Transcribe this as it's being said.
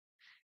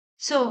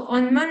So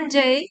on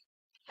Monday,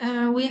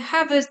 we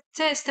have a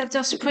test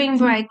after spring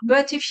break,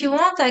 but if you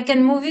want, I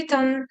can move it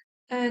on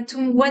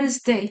to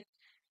Wednesday.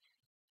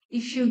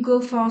 If you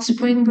go for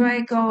spring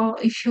break or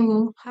if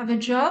you have a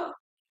job,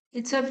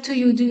 it's up to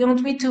you. Do you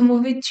want me to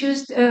move it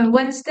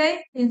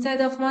Wednesday instead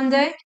of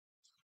Monday?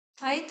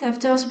 Right,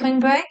 after spring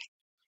break?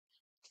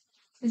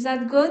 Is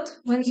that good?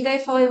 Wednesday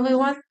for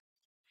everyone?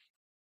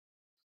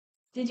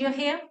 Did you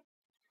hear?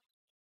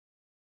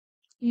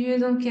 You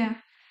don't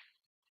care.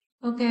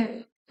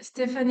 Okay,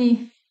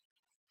 Stephanie,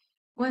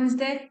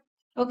 Wednesday?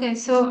 Okay,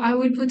 so I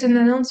will put an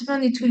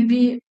announcement. It will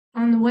be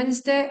on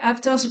Wednesday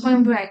after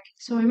spring break.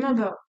 So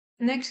remember,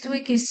 next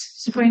week is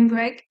spring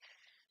break.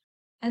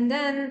 And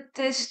then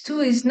test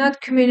 2 is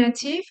not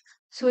cumulative.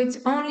 So it's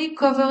only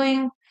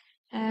covering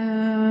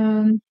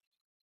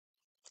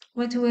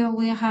whatever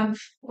we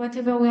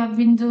have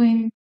been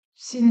doing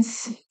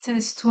since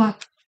test 1.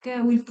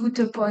 Okay, we put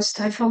a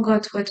post. I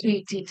forgot what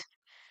we did.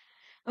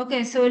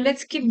 Okay, so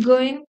let's keep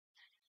going.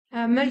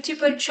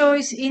 Multiple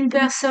choice in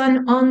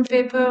person, on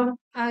paper,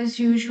 as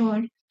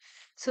usual.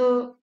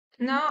 So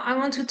now I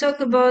want to talk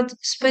about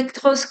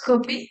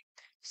spectroscopy.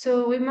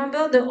 So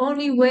remember, the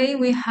only way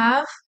we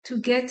have to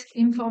get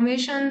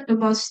information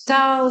about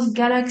stars,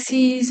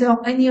 galaxies,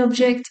 or any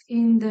object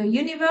in the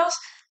universe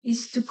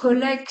is to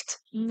collect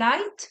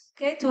light,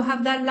 okay? To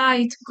have that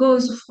light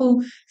goes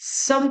through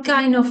some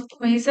kind of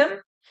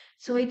prism.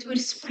 So it will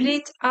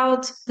split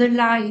out the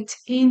light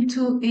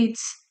into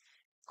its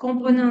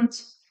component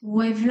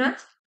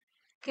wavelength.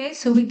 Okay,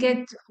 so we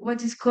get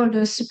what is called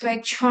a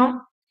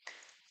spectrum.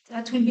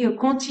 That will be a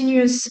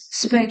continuous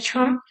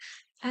spectrum.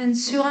 And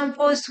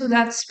superimposed to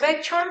that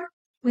spectrum,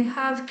 we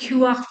have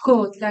QR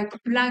code, like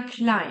black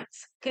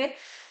lines. Okay,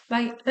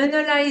 by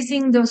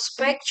analyzing those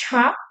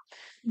spectra,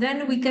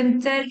 then we can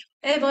tell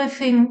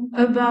everything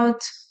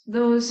about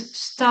those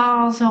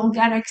stars or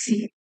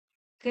galaxies.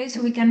 Okay,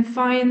 so we can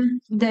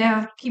find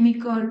their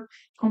chemical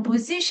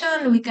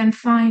composition, we can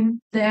find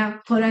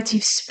their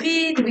relative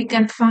speed, we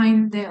can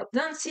find their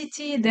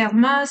density, their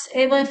mass,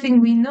 everything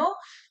we know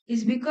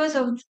is because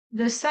of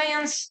the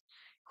science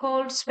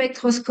called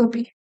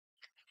spectroscopy.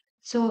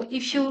 So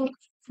if you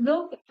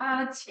look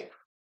at here,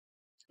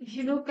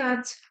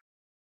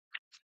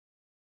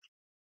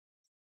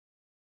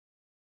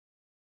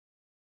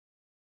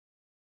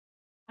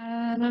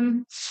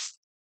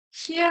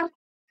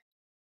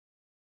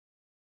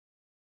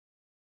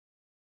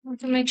 I want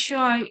to make sure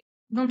I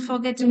don't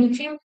forget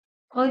anything.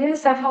 Oh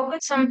yes, I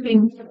forgot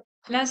something.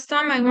 Last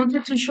time I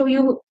wanted to show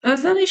you a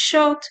very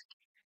short,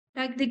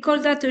 like they call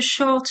that a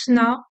short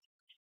now,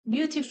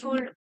 beautiful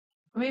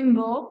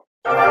rainbow.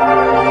 You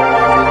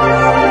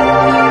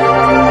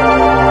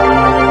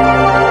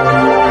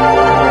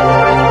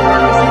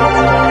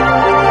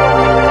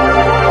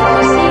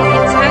see,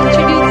 it's like a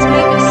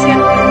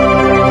circle.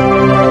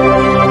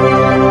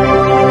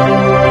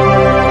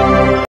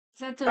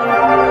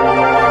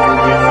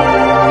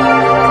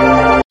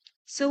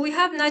 So we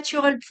have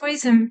natural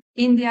prism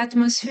in the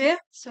atmosphere.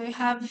 So we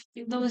have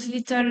those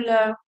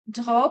little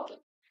drop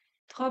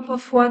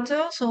of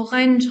water, so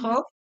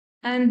raindrop,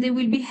 and they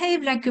will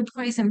behave like a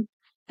prism.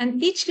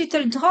 And each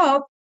little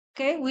drop,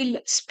 okay, will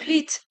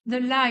split the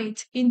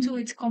light into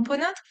its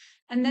component,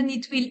 and then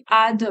it will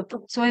add up.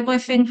 So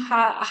everything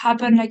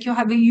happen like you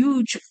have a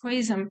huge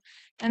prism,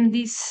 and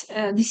this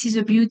is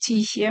a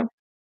beauty here.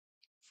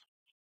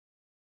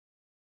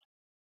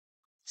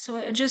 So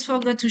I just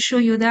forgot to show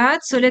you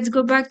that. So let's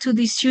go back to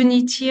this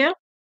unit here.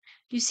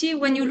 You see,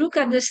 when you look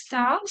at the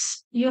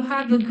stars, you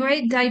have a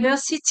great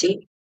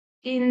diversity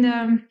in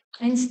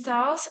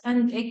stars,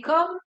 and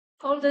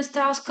all the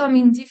stars come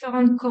in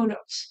different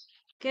colors.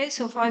 Okay,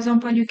 so for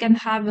example, you can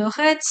have a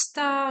red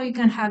star, you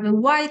can have a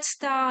white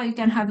star, you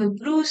can have a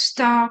blue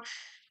star,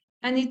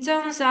 and it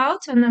turns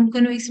out, and I'm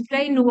going to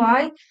explain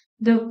why,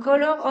 the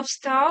color of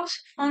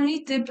stars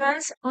only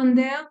depends on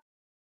their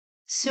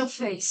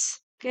surface.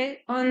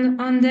 Okay,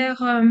 on their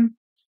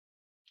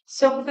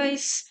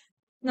surface.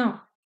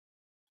 No,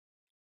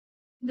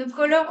 the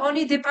color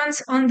only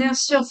depends on their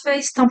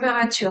surface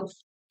temperature.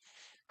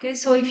 Okay,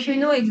 so if you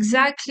know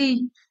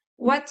exactly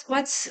what's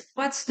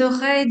the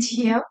red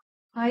here,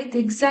 right?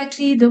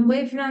 Exactly the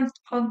wavelength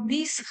of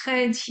this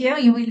red here,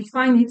 you will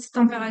find its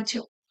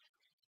temperature.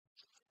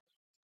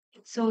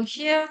 So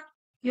here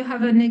you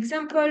have an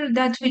example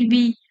that will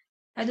be,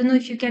 I don't know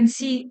if you can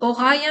see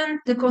Orion,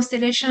 the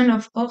constellation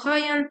of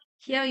Orion.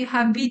 Here you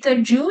have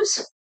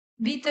Betelgeuse.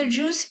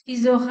 Betelgeuse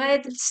is a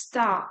red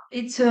star.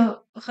 It's a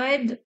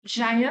red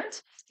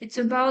giant. It's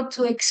about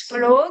to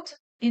explode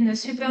in a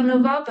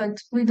supernova,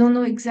 but we don't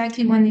know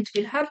exactly when it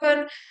will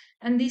happen.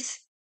 And this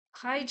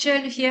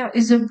Rigel here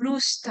is a blue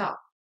star.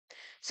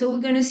 So we're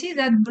going to see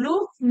that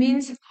blue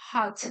means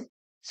hot.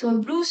 So a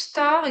blue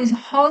star is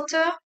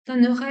hotter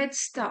than a red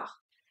star.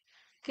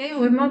 Okay,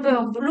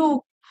 remember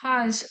blue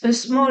has a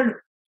small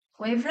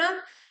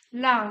wavelength,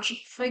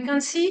 large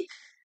frequency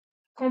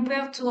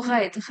compared to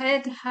red.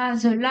 Red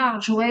has a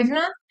large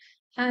wavelength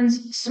and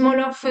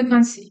smaller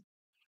frequency.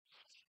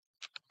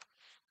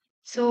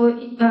 So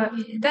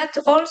that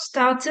all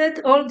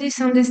started, all this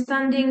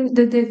understanding,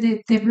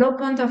 the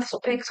development of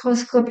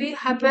spectroscopy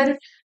happened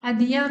at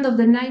the end of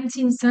the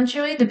 19th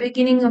century, the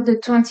beginning of the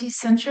 20th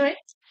century.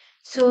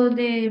 So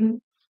they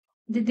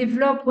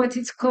developed what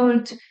is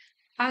called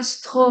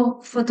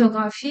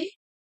astrophotography.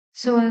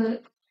 So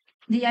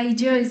the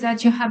idea is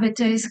that you have a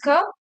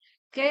telescope,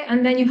 okay,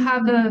 and then you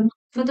have a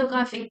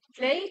photographic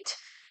plate,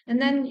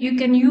 and then you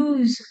can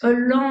use a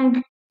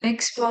long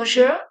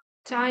exposure,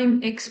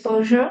 time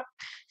exposure.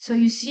 So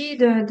you see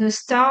the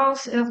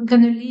stars are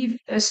gonna leave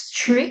a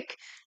streak,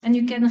 and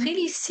you can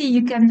really see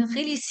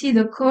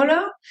the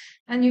color,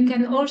 and you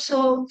can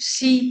also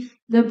see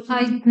the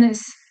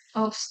brightness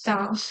of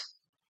stars.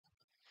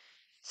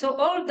 So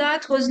all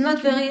that was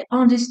not very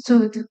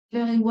understood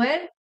very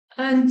well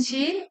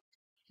until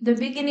the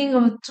beginning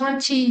of the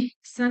 20th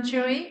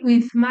century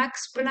with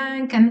Max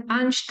Planck and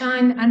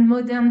Einstein and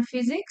modern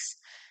physics.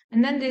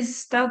 And then they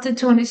started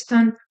to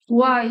understand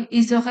why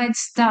is a red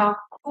star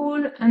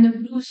cool and a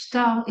blue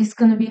star is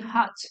going to be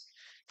hot.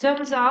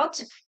 Turns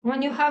out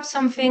when you have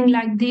something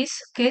like this,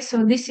 okay,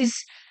 so this is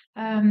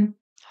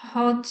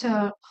hot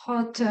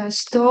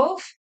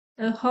stove,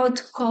 a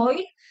hot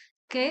coil,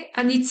 okay,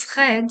 and it's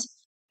red.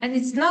 And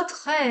it's not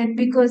red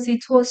because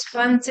it was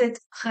painted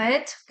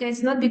red. Okay,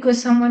 it's not because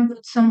someone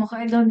put some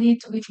red on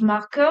it with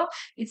marker.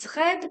 It's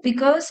red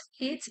because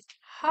it's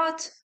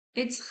hot.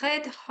 It's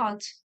red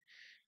hot.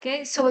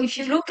 Okay, so if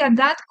you look at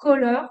that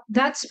color,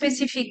 that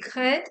specific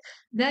red,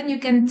 then you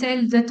can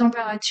tell the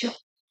temperature.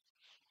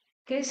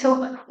 Okay,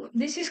 so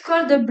this is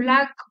called the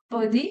black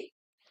body.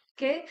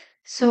 Okay,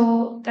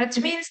 so that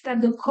means that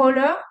the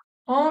color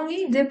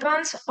only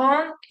depends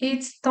on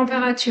its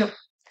temperature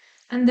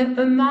and the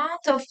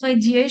amount of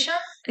radiation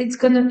it's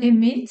going to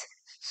emit.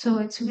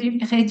 So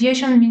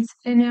radiation means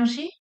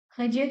energy.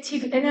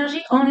 Radiative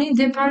energy only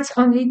depends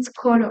on its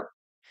color.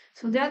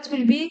 So that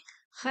will be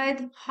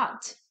red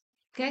hot.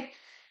 Okay.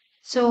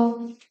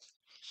 So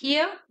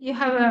here you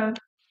have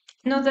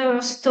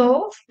another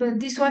stove, but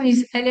this one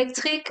is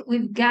electric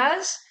with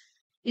gas.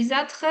 Is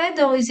that red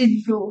or is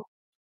it blue?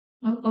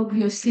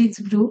 Obviously it's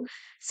blue.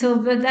 So,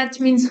 but that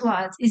means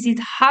what? Is it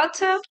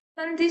hotter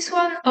than this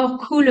one or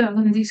cooler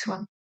than this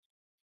one?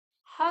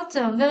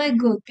 Hotter, very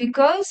good,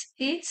 because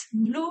it's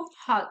blue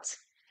hot.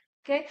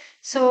 Okay,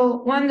 so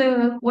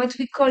what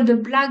we call the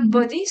black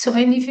body, so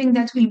anything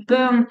that will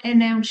burn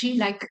energy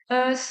like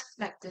us,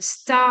 like the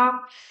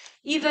star,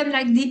 even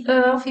like the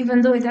earth,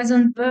 even though it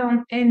doesn't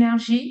burn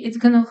energy, it's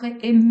gonna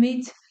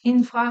emit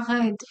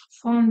infrared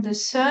from the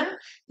sun.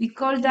 We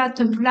call that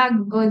a black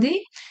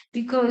body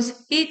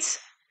because its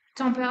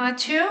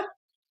temperature,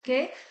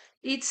 okay,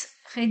 its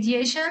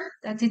radiation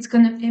that it's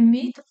gonna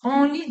emit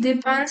only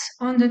depends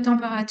on the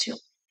temperature.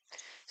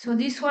 So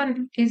this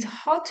one is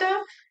hotter.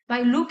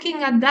 By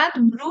looking at that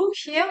blue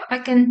here, I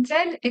can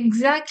tell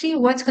exactly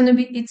what's going to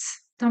be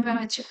its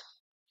temperature.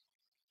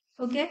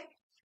 Okay?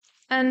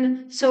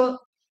 And so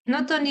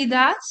not only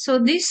that, so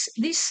this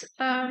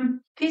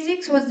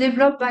physics was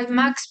developed by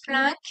Max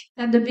Planck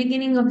at the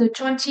beginning of the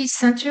 20th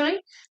century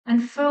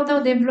and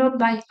further developed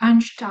by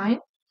Einstein.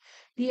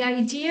 The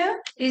idea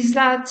is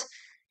that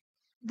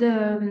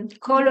the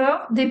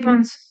color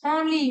depends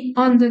only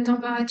on the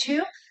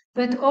temperature,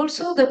 but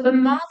also the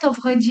amount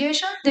of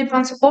radiation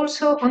depends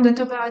also on the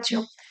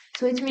temperature.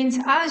 So it means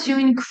as you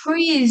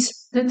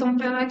increase the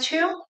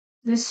temperature,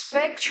 the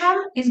spectrum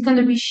is going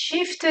to be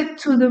shifted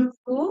to the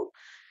blue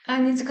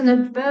and it's going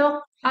to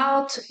burn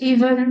out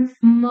even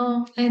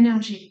more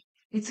energy.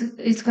 It's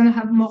going to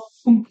have more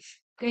oomph.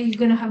 Okay, you're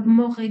going to have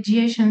more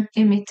radiation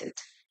emitted.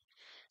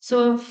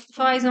 So,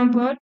 for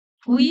example,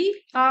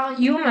 we are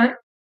human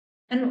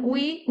and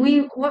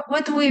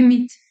what do we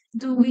emit?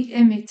 We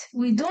emit?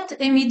 We don't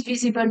emit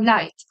visible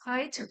light,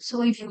 right?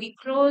 So if we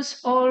close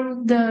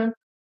all the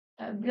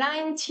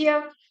blinds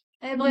here,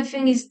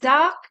 everything is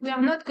dark, we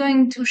are not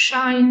going to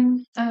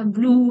shine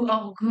blue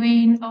or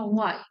green or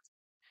white.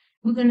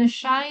 We're going to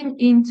shine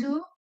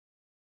into,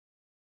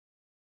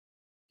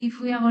 if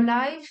we are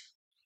alive,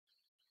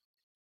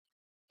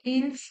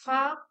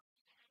 infrared,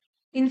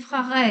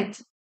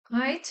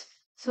 right?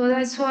 So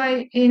that's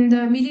why in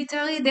the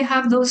military they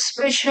have those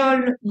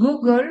special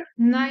Google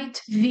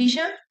night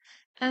vision,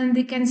 and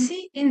they can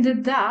see in the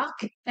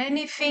dark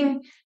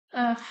anything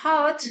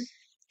hot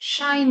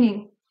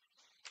shining.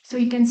 So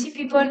you can see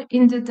people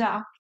in the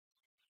dark.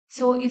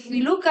 So if we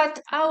look at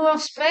our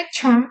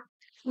spectrum,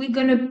 we're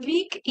gonna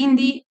peak in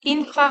the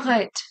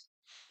infrared.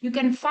 You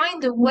can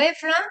find the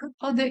wavelength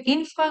of the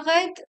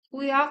infrared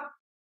we are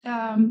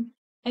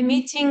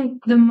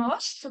emitting the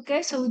most.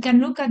 Okay, so we can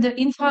look at the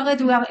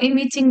infrared we are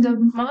emitting the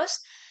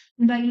most.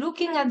 And by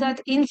looking at that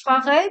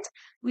infrared,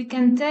 we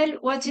can tell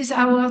what is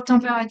our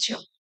temperature.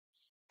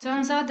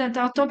 Turns out that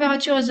our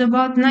temperature is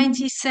about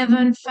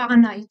 97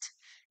 Fahrenheit.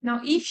 Now,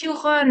 if you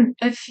run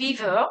a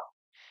fever,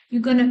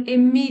 you're going to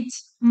emit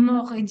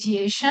more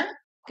radiation.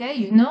 Okay,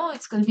 you know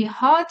it's going to be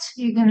hot,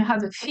 you're going to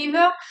have a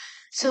fever.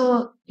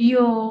 So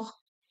your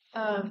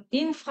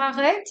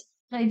infrared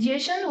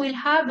radiation will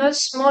have a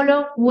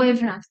smaller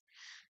wavelength.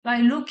 By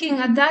looking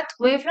at that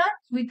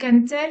wavelength, we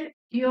can tell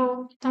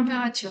your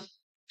temperature.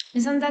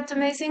 Isn't that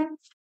amazing?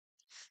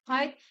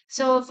 Right?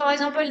 So, for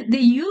example, they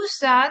use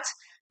that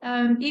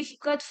if,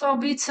 God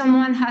forbid,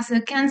 someone has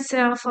a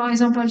cancer, for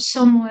example,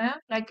 somewhere,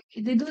 like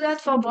they do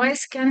that for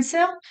breast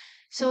cancer.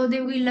 So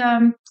they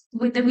will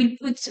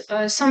put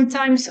some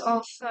types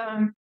of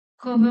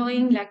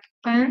covering, like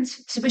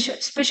pants,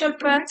 special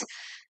pants,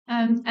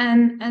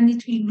 and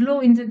it will glow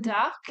in the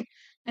dark.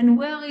 And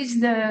where is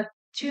the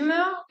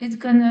tumor? It's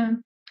gonna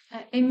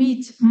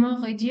emit more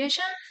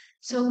radiation.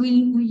 So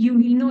you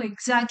will know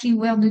exactly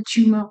where the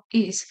tumor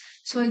is.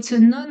 So it's a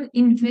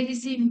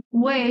non-invasive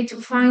way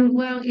to find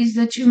where is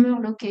the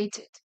tumor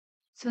located.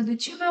 So the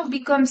tumor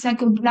becomes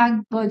like a black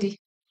body.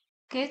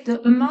 Okay,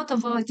 the amount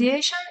of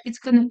radiation it's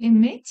going to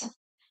emit,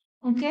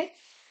 okay,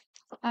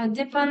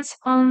 depends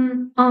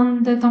on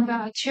the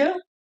temperature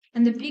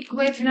and the peak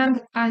wavelength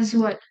as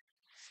well.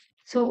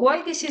 So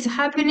why this is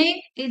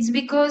happening? It's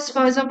because,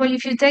 for example,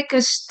 if you take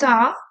a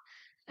star,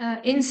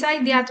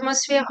 inside the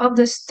atmosphere of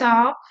the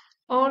star,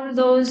 all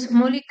those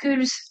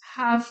molecules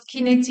have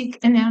kinetic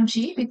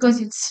energy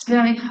because it's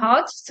very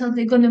hot, so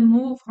they're going to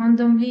move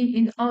randomly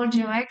in all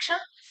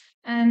directions.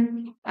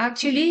 And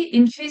actually,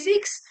 in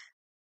physics,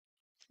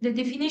 the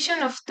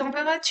definition of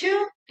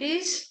temperature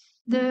is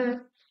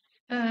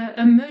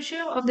a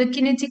measure of the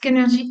kinetic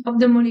energy of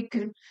the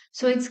molecule.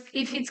 So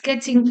if it's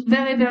getting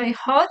very, very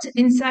hot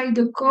inside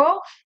the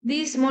core,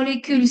 these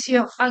molecules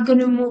here are going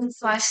to move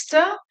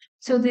faster.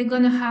 So they're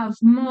going to have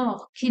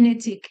more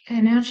kinetic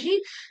energy.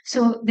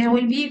 So there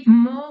will be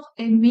more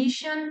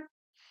emission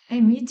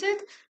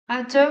emitted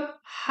at a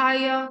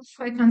higher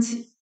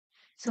frequency.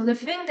 So the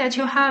thing that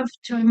you have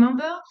to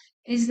remember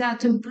is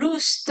that a blue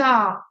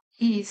star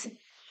is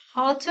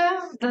hotter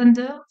than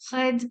the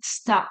red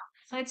star.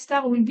 Red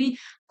star will be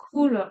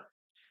cooler.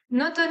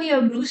 Not only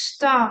a blue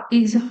star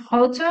is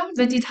hotter,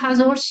 but it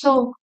has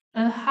also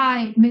a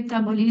high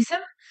metabolism.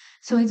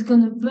 So it's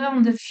going to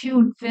burn the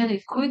fuel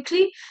very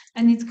quickly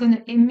and it's going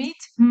to emit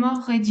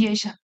more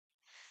radiation.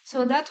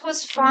 So that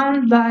was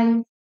found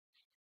by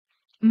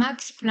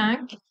Max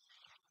Planck.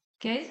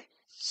 Okay,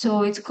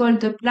 so it's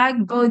called the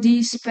black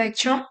body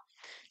spectrum.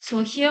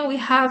 So here we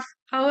have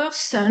our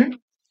sun.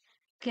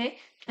 Okay,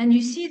 and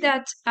you see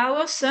that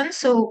our sun,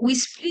 so we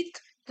split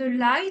the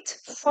light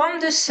from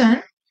the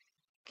sun.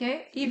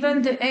 Okay,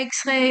 even the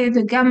X-ray,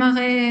 the gamma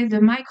ray,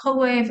 the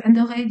microwave, and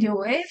the radio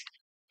wave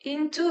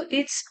into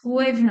its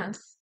wavelength.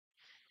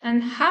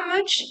 And how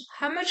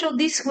much of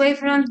this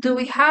wavelength do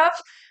we have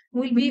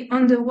will be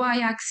on the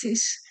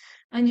y-axis.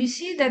 And you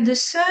see that the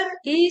sun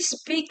is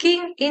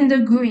peaking in the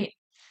green.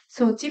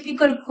 So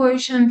typical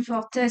question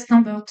for test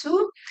number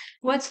 2,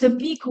 what's the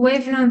peak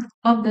wavelength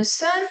of the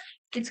sun?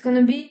 It's going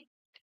to be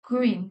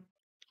green.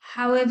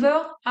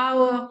 However,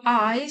 our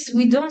eyes,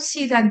 we don't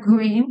see that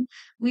green.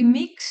 We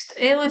mixed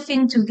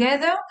everything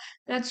together.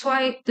 That's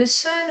why the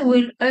sun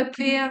will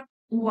appear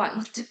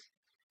white.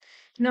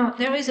 Now,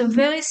 there is a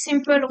very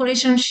simple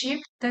relationship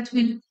that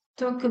we'll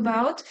talk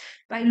about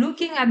by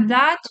looking at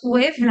that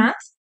wavelength,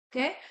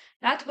 okay?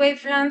 That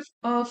wavelength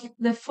of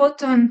the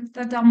photons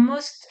that are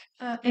most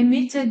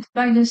emitted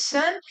by the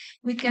sun,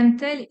 we can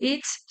tell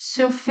its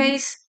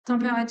surface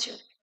temperature.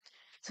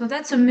 So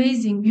that's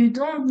amazing. You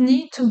don't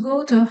need to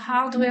go to a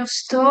hardware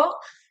store,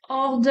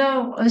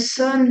 order a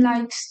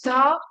sun-like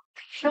star,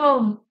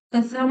 shove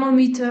a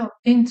thermometer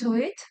into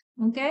it,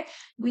 okay?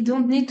 We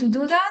don't need to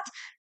do that.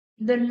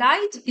 The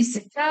light is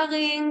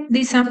carrying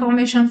this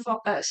information for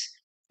us.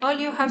 All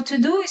you have to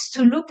do is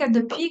to look at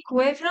the peak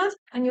wavelength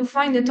and you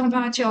find the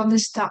temperature of the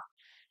star.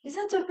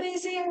 Isn't that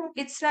amazing?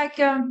 It's like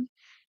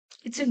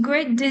it's a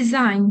great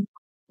design.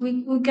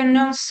 We can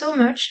learn so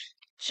much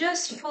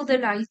just for the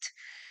light.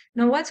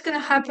 Now, what's going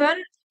to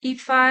happen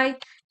if I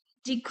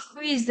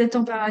decrease the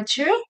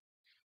temperature?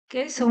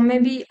 Okay, so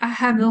maybe I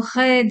have a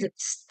red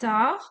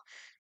star.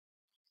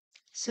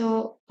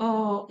 So,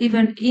 or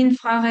even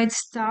infrared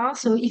star.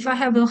 So if I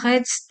have a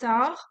red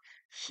star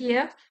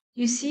here,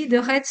 you see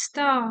the red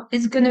star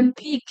is going to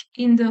peak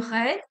in the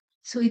red.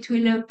 So it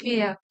will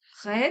appear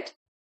red.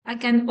 I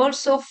can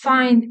also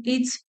find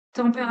its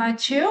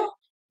temperature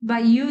by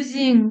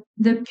using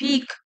the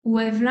peak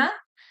wavelength.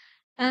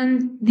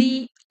 And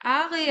the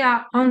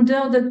area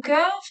under the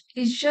curve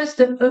is just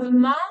the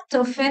amount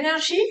of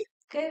energy,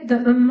 okay, the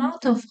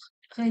amount of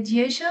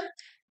radiation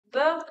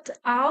burnt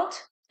out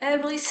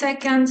every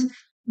second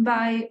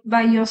by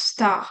your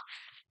star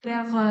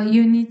per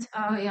unit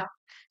area.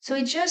 So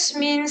it just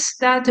means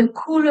that a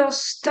cooler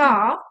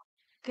star,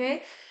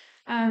 okay,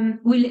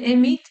 will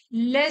emit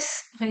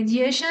less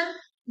radiation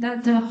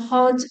than the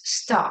hot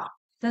star.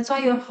 That's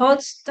why a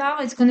hot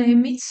star is going to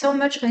emit so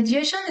much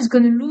radiation, it's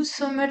going to lose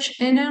so much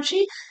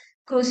energy,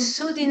 because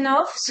soon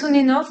enough,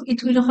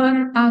 it will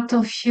run out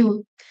of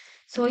fuel.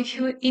 So if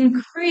you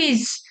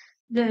increase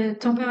the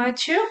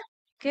temperature,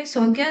 okay,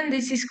 so again,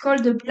 this is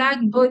called the black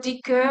body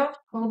curve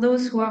for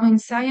those who are in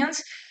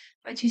science.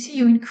 But you see,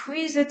 you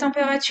increase the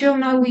temperature,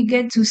 now we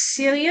get to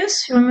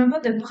Sirius. You remember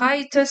the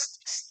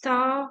brightest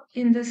star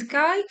in the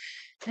sky?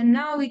 And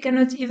now we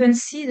cannot even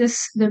see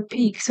the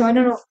peak. So I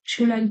don't know,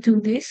 should I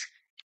do this?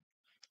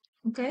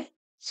 Okay.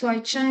 So I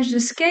change the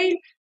scale,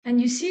 and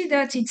you see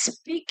that it's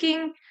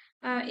peaking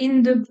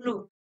in the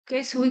blue.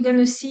 Okay, so we're going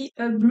to see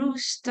a blue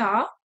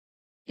star.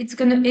 It's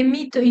going to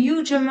emit a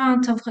huge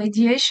amount of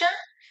radiation,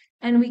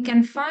 and we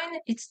can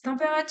find its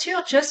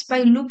temperature just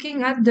by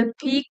looking at the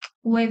peak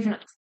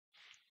wavelength.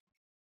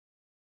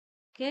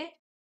 Okay,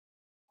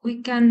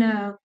 we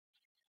can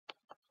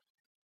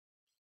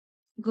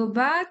go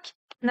back.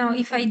 Now,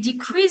 if I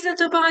decrease the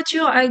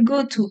temperature, I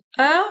go to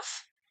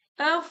Earth.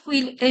 Earth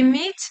will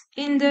emit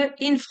in the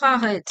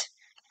infrared.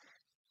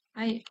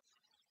 I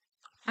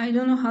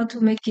don't know how to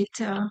make it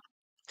to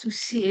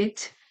see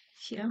it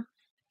here.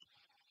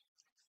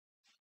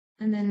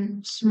 And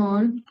then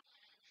small.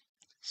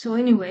 So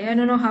anyway, I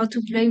don't know how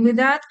to play with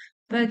that,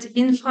 but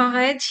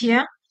infrared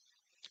here,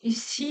 you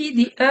see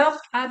the Earth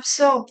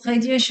absorb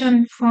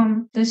radiation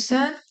from the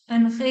sun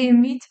and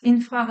re-emit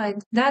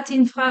infrared. That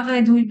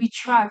infrared will be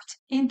trapped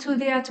into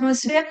the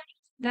atmosphere.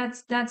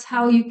 That's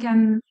how you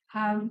can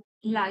have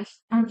life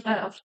on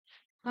Earth,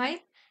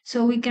 right?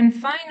 So we can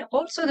find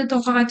also the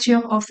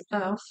temperature of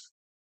Earth.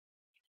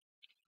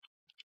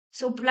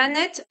 So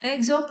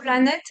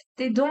exoplanet,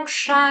 they don't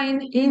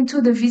shine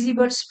into the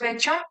visible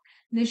spectrum,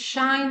 they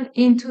shine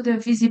into the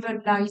visible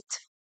light.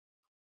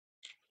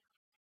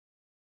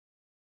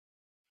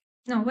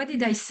 No, what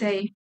did I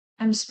say?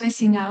 I'm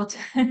spacing out.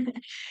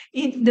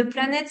 The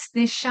planets,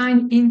 they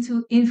shine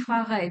into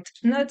infrared,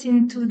 not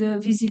into the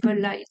visible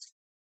light.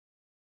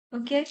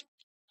 Okay?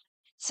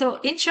 So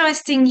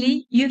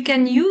interestingly, you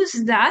can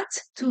use that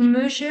to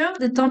measure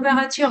the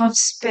temperature of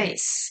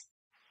space,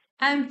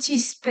 empty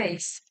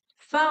space,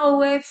 far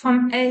away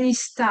from any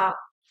star.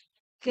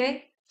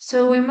 Okay?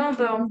 So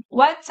remember,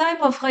 what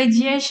type of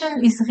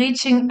radiation is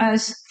reaching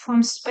us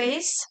from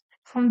space,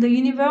 from the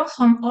universe,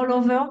 from all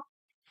over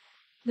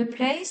the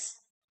place?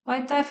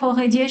 What type of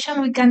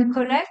radiation we can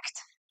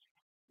collect?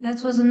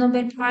 That was a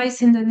Nobel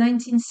Prize in the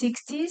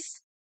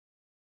 1960s.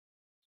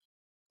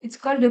 It's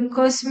called the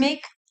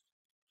cosmic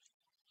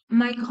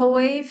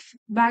microwave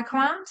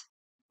background.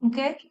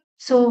 Okay?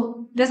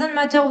 So doesn't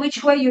matter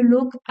which way you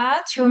look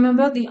at, you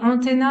remember the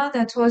antenna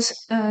that was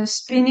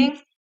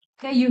spinning?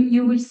 Okay,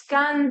 you will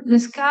scan the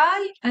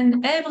sky,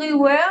 and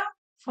everywhere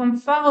from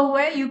far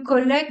away you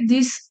collect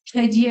this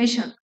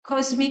radiation,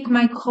 cosmic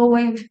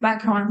microwave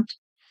background.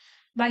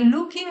 By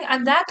looking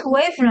at that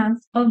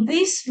wavelength of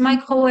this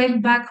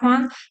microwave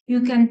background,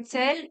 you can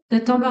tell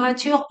the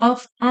temperature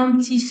of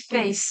empty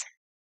space.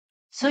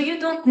 So you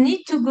don't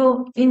need to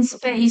go in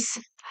space,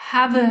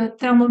 have a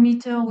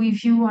thermometer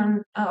with you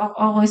or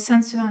a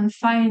sensor and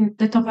find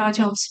the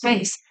temperature of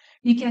space.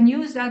 You can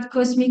use that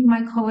cosmic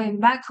microwave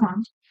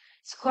background.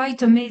 It's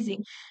quite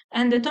amazing.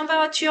 And the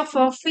temperature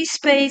for free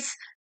space,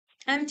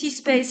 empty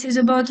space, is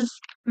about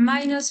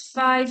minus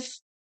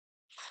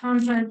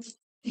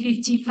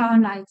 550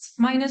 Fahrenheit,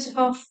 minus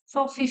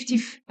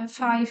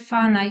 455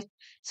 Fahrenheit.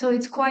 So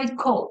it's quite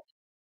cold,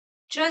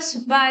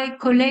 just by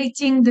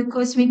collating the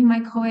cosmic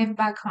microwave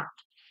background.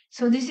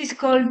 So this is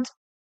called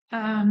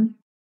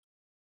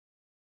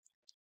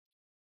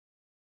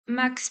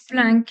Max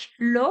Planck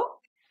law,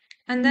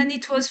 and then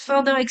it was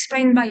further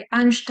explained by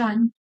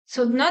Einstein.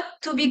 So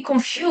not to be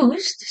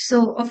confused,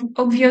 so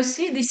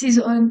obviously this is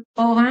an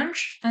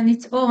orange, and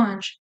it's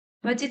orange,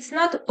 but it's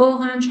not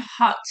orange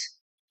hot.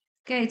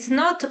 Okay, it's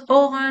not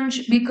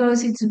orange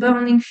because it's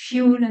burning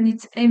fuel and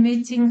it's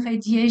emitting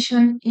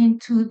radiation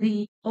into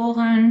the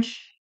orange.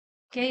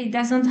 Okay, it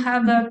doesn't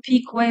have a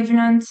peak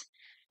wavelength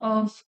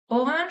of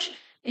orange.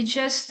 It's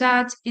just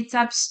that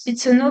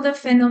it's another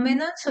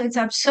phenomenon. So it's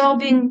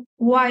absorbing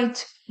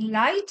white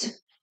light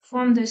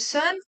from the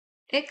sun,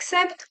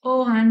 except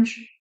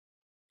orange.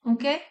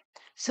 Okay,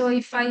 so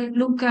if I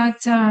look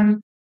at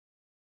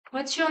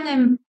what's your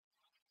name?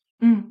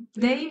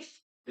 Dave?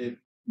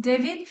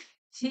 David?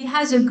 He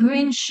has a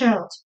green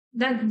shirt.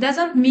 That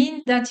doesn't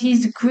mean that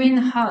he's green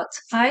hot,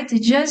 right?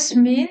 It just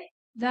means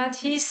that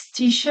his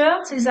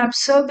t-shirt is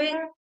absorbing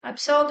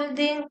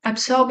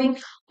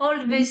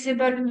all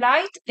visible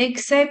light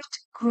except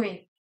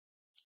green.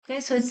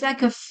 Okay, so it's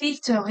like a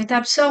filter. It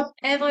absorbs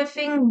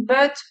everything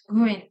but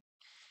green.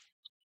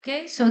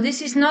 Okay, so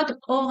this is not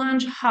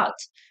orange hot.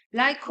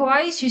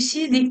 Likewise, you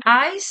see the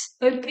ice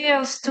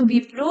appears to be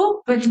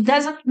blue, but it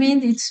doesn't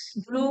mean it's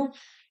blue,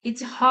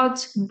 it's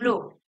hot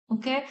blue.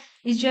 Okay,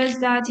 it's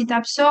just that it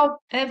absorbs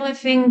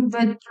everything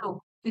but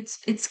blue.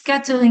 It's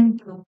scattering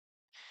blue.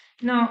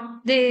 Now,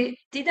 they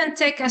didn't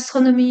take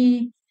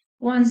astronomy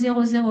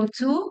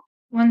 1002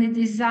 when they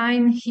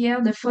designed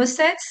here the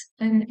faucets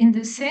and in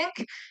the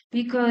sink,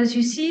 because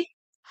you see,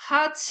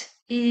 hot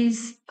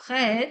is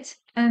red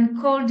and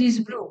cold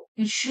is blue.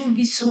 It should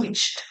be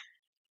switched.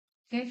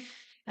 Okay,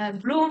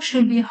 blue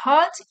should be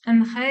hot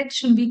and red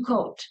should be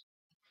cold.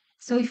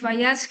 So if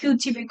I ask you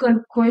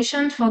typical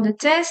question for the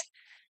test,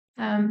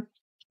 a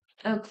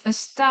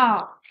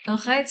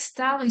red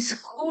star is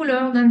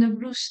cooler than the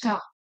blue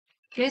star.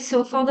 Okay,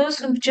 so for those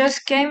who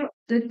just came,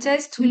 the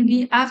test will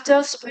be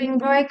after spring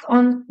break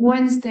on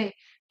Wednesday,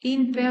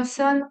 in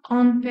person,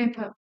 on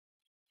paper.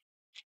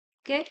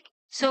 Okay,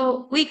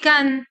 so we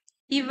can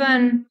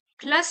even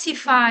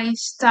classify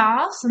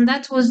stars, and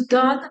that was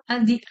done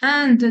at the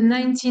end of the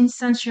 19th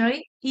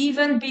century,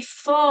 even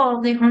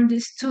before they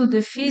understood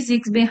the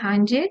physics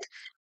behind it.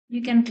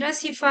 You can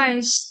classify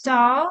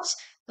stars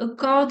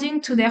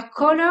according to their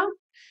color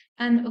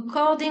and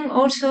according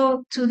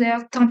also to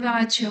their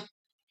temperature.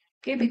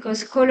 Okay,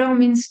 because color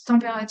means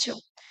temperature.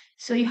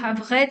 So you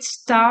have red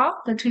star,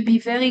 that will be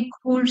very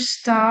cool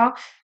star,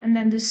 and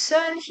then the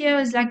sun here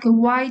is like a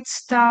white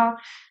star,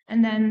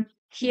 and then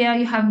here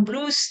you have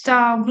blue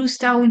star. Blue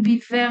star will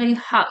be very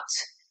hot.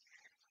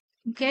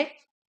 Okay,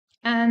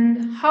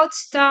 and hot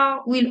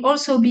star will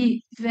also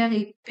be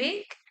very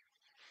big,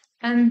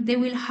 and they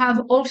will have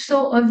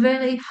also a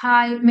very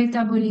high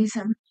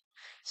metabolism.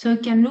 So you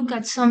can look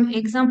at some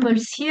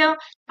examples here.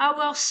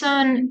 Our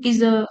sun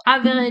is an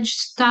average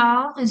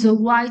star, is a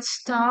white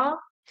star,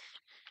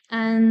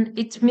 and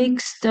it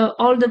makes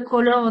all the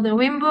color of the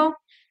rainbow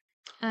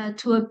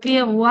to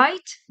appear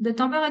white. The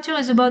temperature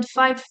is about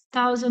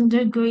 5,000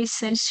 degrees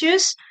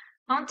Celsius.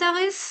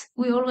 Antares,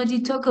 we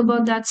already talked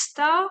about that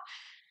star,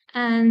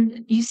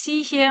 and you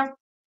see here,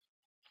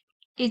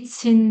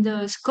 it's in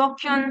the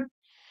Scorpion,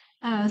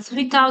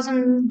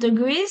 3,000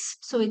 degrees,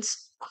 so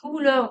it's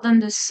cooler than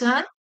the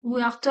sun.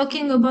 We are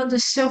talking about the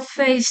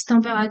surface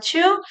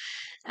temperature,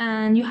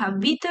 and you have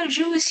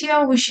Betelgeuse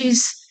here, which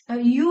is a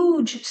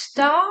huge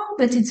star,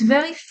 but it's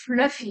very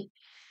fluffy.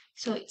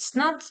 So it's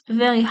not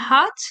very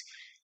hot.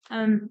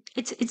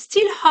 It's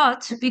still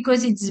hot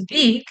because it's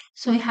big,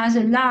 so it has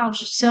a large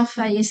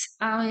surface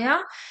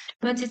area,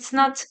 but it's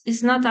not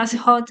as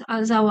hot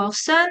as our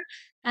sun.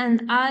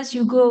 And as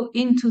you go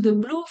into the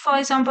blue, for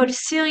example,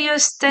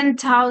 Sirius,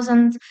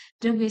 10,000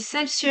 degrees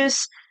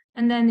Celsius,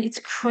 and then it's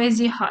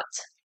crazy hot.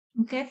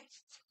 Okay.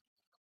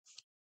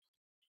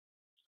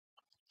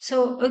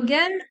 So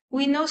again,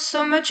 we know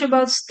so much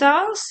about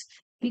stars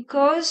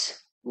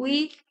because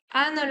we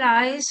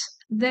analyze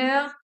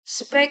their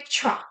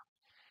spectra.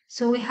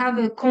 So we have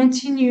a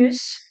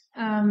continuous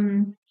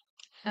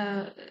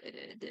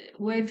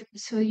wave.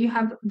 So you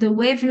have the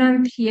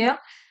wavelength here,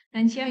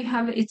 and here you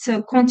have it's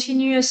a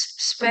continuous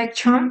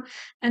spectrum.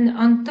 And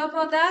on top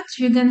of that,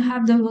 you're gonna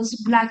have those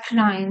black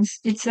lines.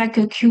 It's like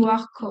a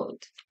QR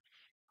code,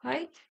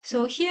 right?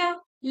 So here,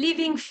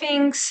 living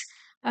things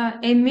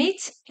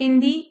emit in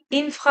the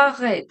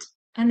infrared.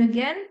 And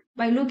again,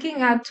 by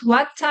looking at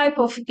what type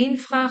of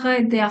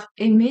infrared they are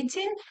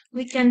emitting,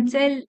 we can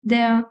tell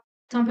their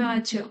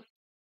temperature.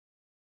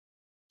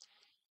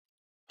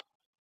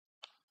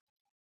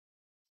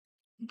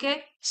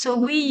 Okay, so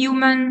we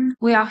human,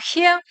 we are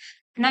here.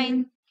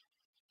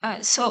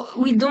 So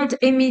we don't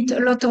emit a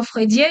lot of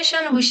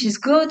radiation, which is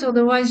good.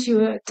 Otherwise,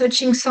 you're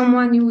touching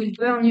someone, you will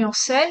burn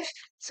yourself.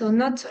 So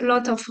not a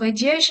lot of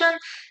radiation.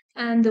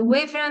 And the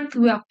wavelength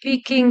we are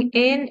picking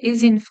in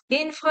is in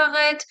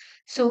infrared.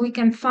 So we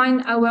can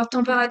find our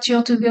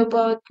temperature to be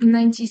about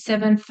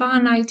 97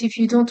 Fahrenheit if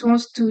you don't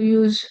want to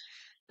use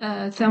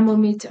a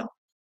thermometer.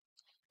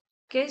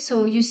 Okay,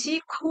 so you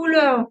see,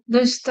 cooler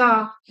the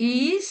star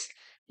is,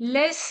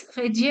 less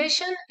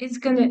radiation it's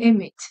going to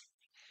emit.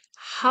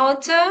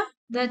 Hotter,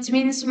 that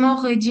means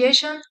more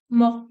radiation,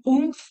 more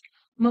oomph,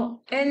 more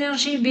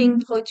energy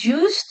being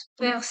produced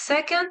per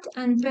second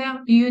and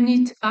per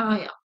unit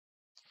area.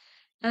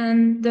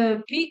 And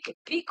the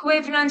peak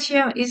wavelength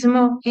here is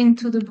more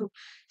into the blue.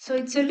 So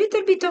it's a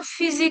little bit of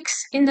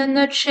physics in a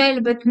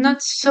nutshell, but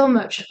not so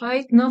much,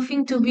 right?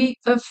 Nothing to be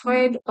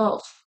afraid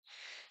of.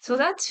 So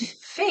that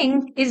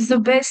thing is the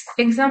best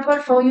example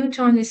for you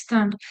to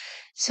understand.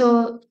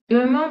 So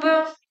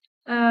remember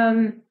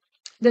the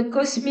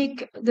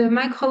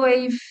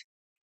microwave,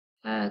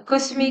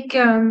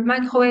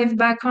 microwave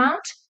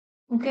background.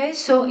 Okay,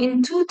 so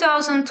in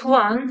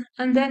 2001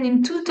 and then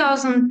in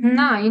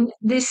 2009,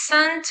 they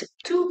sent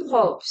two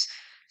probes.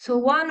 So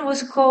one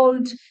was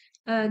called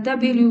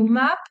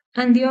WMAP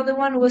and the other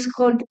one was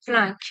called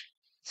Planck.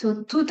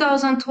 So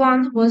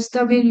 2001 was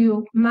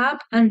WMAP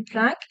and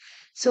Planck.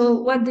 So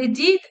what they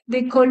did,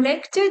 they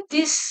collected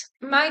this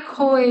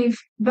microwave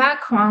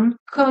background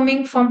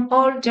coming from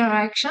all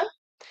directions.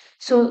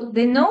 So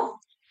they know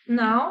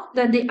now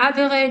that the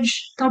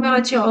average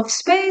temperature of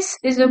space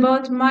is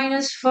about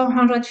minus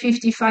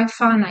 455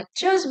 Fahrenheit,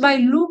 just by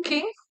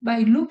looking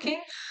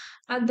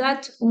at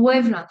that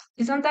wavelength.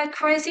 Isn't that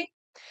crazy?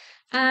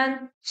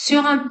 And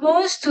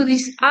superimposed to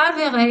this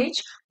average,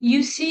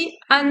 you see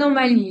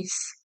anomalies.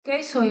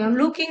 Okay, so you're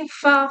looking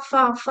far,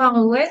 far, far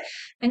away,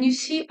 and you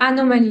see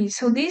anomalies.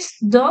 So this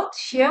dot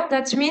here,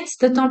 that means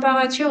the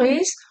temperature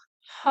is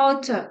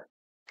hotter.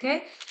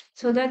 Okay,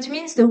 so that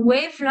means the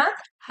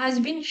wavelength has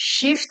been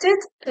shifted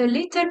a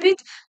little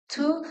bit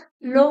to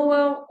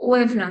lower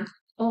wavelength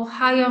or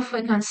higher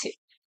frequency.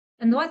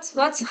 And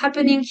what's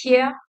happening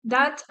here?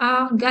 That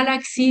are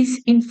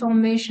galaxies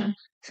information.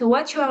 So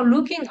what you are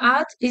looking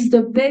at is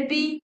the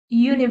baby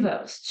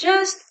universe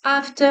just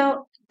after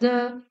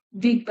the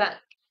Big Bang.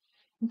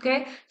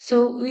 Okay,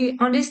 so we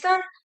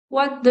understand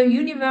what the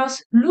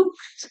universe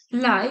looked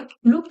like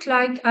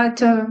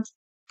at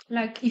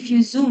like if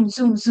you zoom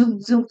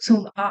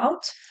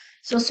out.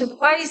 So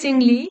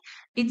surprisingly,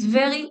 it's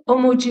very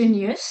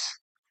homogeneous.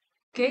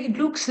 Okay, it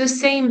looks the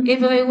same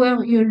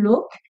everywhere you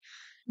look.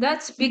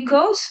 That's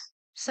because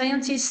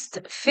scientists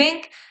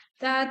think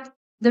that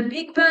the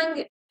Big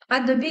Bang,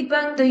 at the Big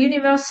Bang, the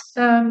universe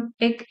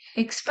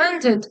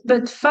expanded,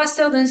 but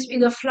faster than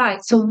speed of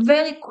light, so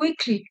very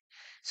quickly.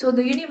 So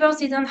the universe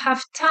didn't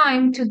have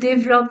time to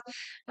develop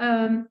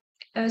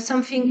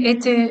something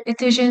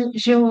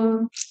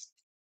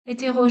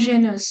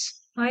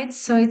heterogeneous, right?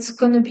 So it's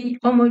going to be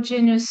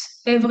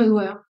homogeneous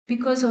everywhere.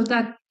 Because of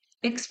that,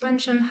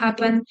 expansion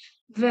happened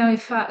very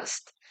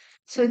fast.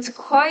 So it's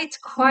quite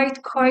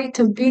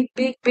a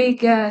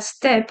big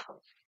step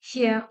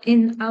here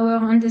in our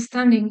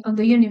understanding of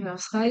the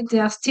universe, right? They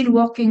are still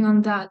working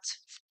on that.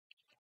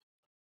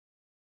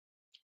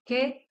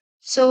 Okay,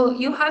 so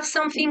you have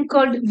something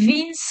called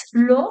Wien's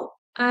law,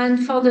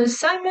 and for the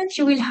assignment,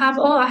 you will have,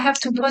 oh, I have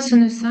to post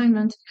an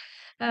assignment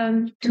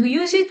to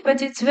use it,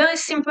 but it's very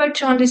simple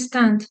to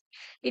understand.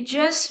 It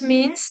just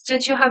means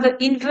that you have an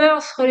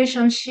inverse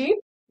relationship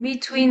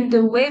between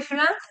the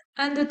wavelength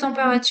and the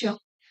temperature.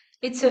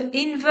 It's an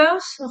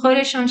inverse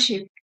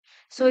relationship.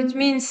 So it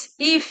means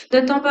if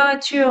the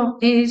temperature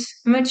is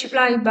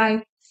multiplied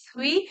by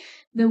 3,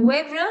 the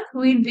wavelength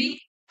will be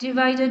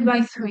divided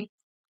by 3.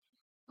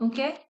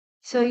 Okay?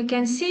 So you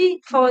can see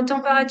for a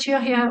temperature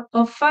here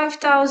of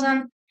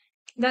 5,000,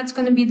 that's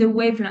going to be the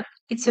wavelength.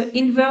 It's an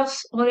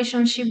inverse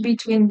relationship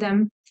between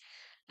them.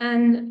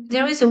 And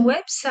there is a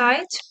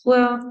website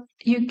where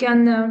you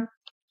can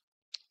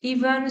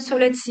even, so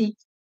let's see.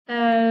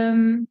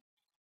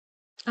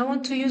 I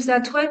want to use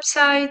that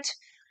website.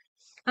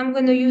 I'm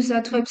going to use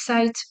that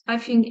website, I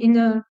think, in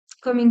a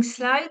coming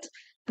slide.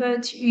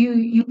 But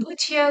you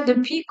put here the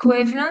peak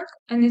wavelength,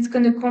 and it's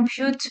going to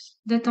compute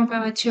the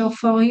temperature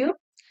for you.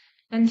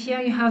 And here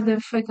you have the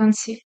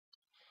frequency.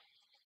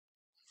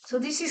 So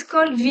this is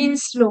called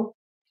Wien's law.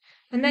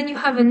 And then you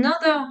have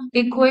another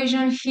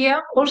equation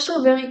here,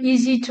 also very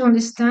easy to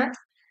understand,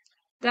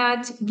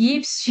 that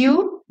gives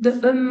you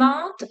the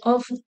amount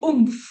of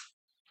oomph,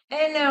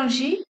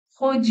 energy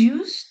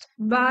produced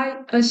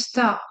by a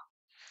star.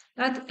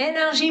 That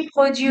energy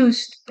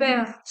produced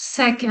per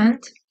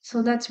second,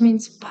 so that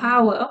means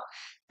power,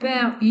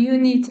 per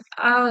unit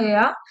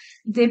area,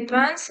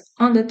 depends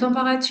on the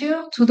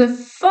temperature to the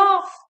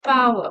fourth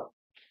power.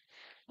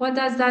 What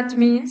does that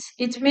mean?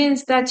 It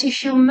means that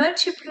if you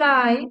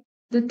multiply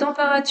the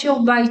temperature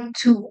by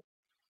 2,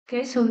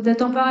 okay, so the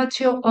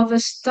temperature of a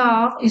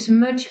star is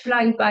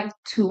multiplied by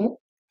 2,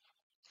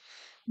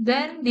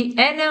 then the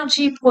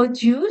energy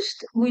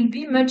produced will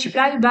be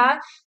multiplied by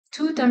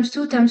 2 times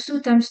 2 times 2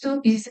 times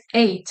 2 is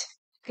 8,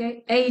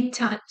 okay, 8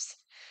 times.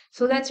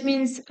 So that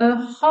means a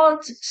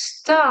hot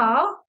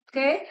star,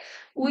 okay,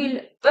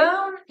 will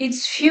burn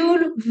its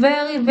fuel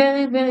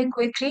very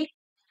quickly.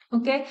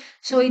 Okay,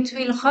 so it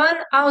will run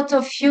out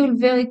of fuel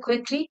very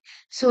quickly.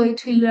 So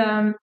it will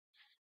burn,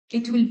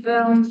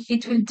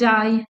 it will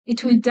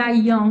die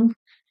young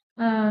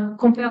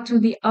compared to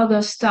the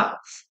other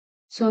stars.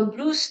 So a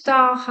blue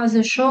star has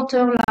a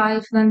shorter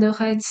life than the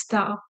red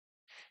star.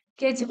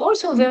 Okay, it's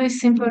also a very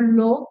simple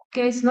law.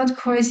 Okay, it's not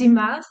crazy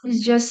math.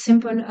 It's just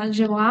simple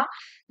algebra.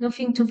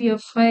 Nothing to be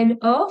afraid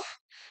of.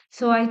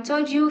 So I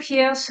told you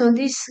here, so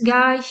this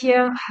guy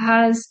here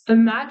has a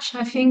match,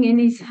 I think, in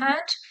his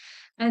hand.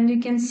 And you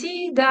can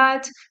see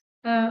that,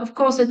 of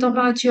course, the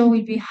temperature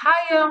will be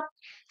higher.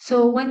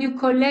 So when you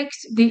collect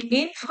the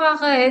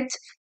infrared,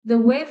 the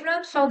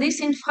wavelength for this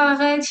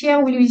infrared here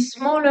will be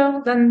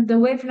smaller than the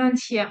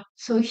wavelength here.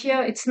 So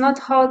here it's not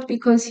hot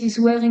because he's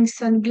wearing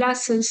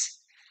sunglasses.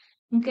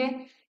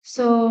 Okay,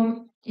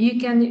 so you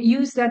can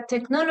use that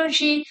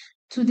technology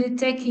to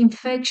detect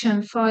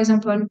infection, for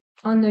example,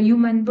 on the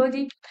human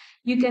body.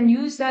 You can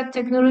use that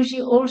technology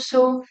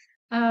also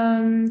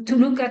to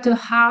look at a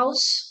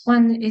house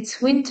when it's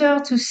winter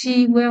to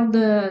see where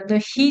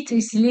the heat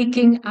is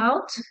leaking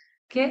out.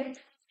 Okay,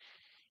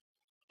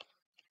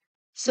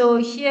 so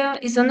here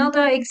is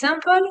another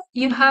example.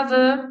 You have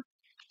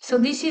so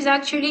this is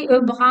actually a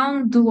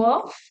brown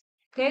dwarf.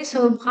 Okay,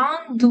 so a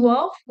brown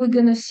dwarf, we're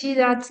going to see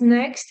that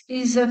next,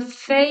 is a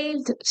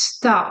failed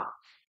star.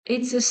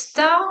 It's a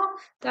star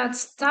that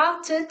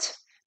started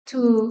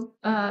to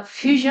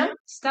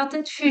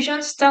started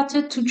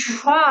to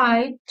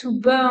try to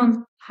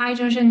burn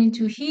hydrogen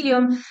into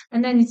helium,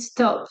 and then it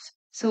stopped.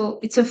 So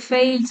it's a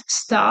failed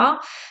star,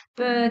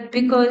 but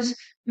because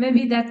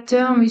maybe that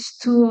term is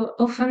too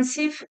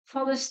offensive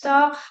for the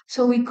star,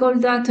 so we call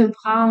that a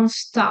brown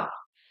star.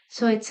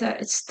 So it's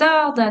a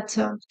star that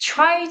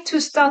tried to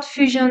start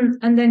fusion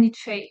and then it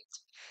failed.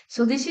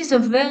 So this is a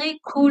very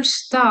cool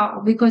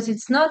star because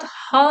it's not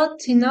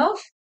hot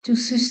enough to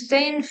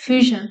sustain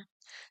fusion.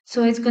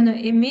 So it's going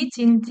to emit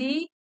in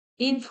the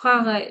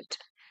infrared.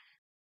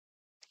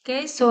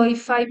 Okay, so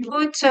if I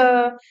put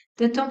the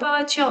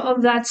temperature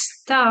of that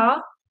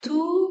star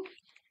to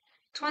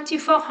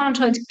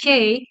 2400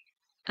 K,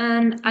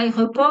 and I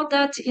report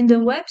that in the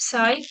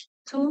website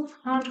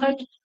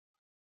 200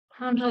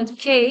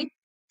 K,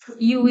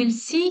 you will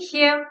see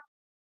here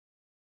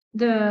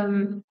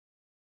the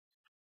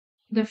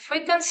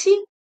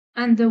frequency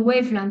and the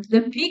wavelength,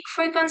 the peak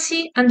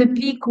frequency and the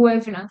peak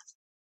wavelength.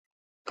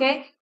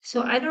 Okay,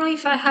 so I don't know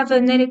if I have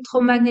an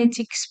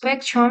electromagnetic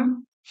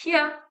spectrum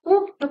here.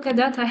 Oh, look at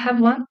that, I have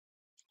one.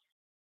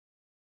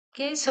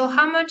 Okay, so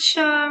how much,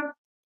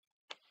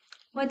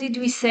 what did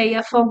we say?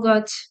 I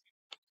forgot.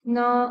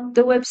 No,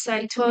 the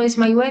website. Where is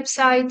my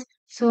website?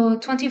 So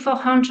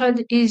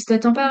 2400 is the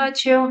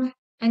temperature,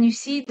 and you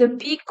see the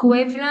peak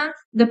wavelength,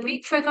 the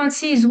peak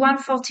frequency is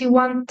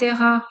 141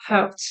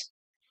 terahertz.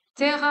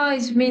 Tera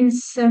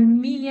means a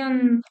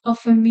million of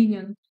a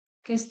million.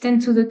 Okay, it's 10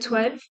 to the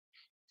 12.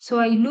 So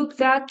I look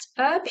that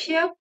up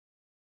here.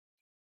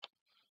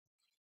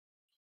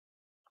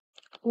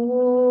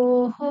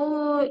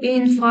 Oh,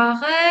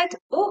 infrared.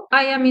 Oh,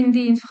 I am in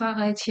the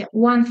infrared here.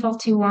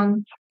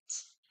 141.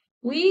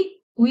 We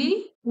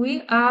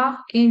are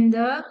in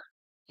the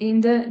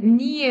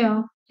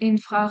near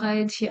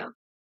infrared here.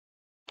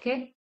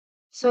 Okay.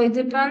 So it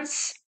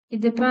depends.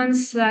 It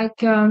depends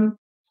like a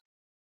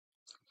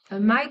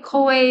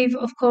microwave,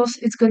 of course,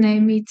 it's gonna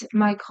emit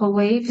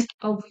microwaves,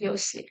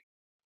 obviously.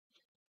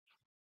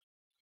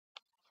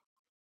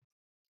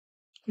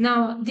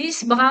 Now,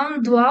 this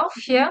brown dwarf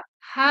here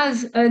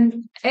has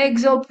an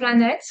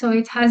exoplanet, so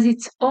it has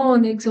its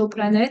own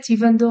exoplanet,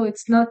 even though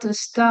it's not a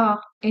star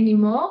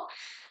anymore.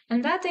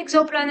 And that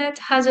exoplanet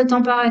has a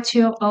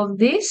temperature of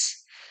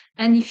this.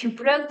 And if you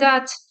plug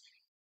that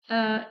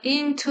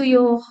into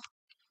your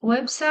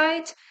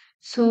website,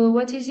 so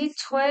what is it?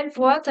 12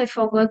 what? I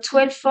forgot.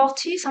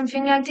 1240,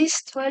 something like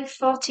this,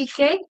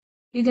 1240K.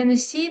 You're going to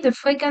see the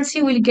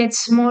frequency will get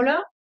smaller.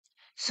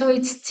 So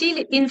it's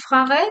still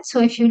infrared. So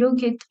if you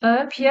look it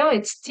up here,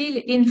 it's still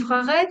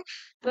infrared,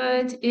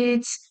 but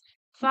it's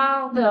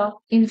farther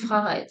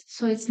infrared.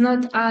 So it's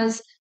not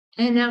as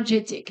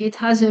energetic. It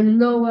has a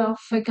lower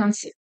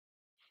frequency.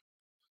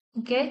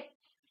 Okay?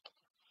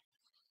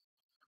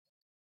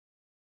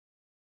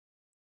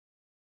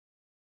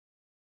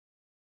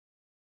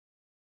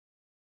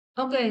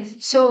 Okay,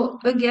 so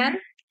again,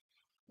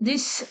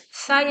 this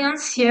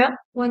science here,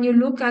 when you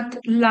look at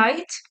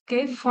light,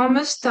 okay, from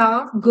a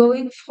star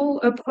going through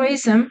a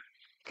prism,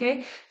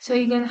 okay, so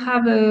you can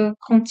have a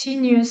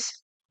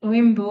continuous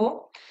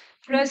rainbow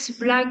plus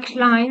black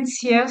lines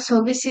here.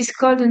 So this is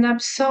called an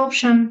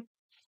absorption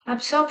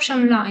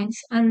lines.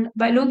 And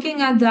by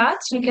looking at that,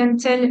 you can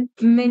tell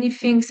many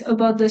things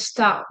about the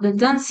star, the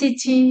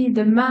density,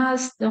 the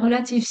mass, the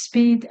relative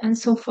speed, and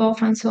so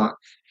forth and so on.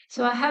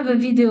 So I have a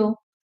video,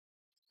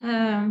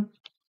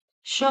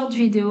 short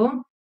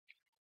video.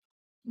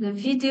 The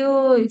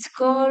video is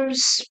called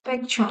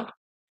Spectra.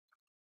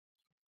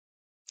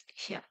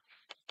 Here.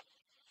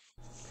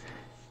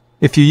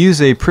 If you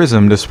use a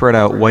prism to spread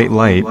out white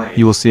light,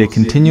 you will see a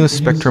continuous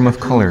spectrum of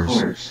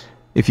colors.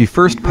 If you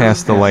first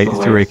pass the light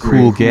through a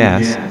cool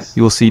gas,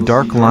 you will see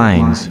dark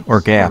lines,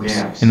 or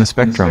gaps, in the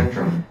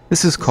spectrum.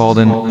 This is called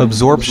an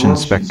absorption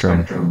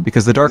spectrum,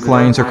 because the dark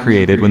lines are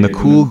created when the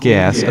cool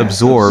gas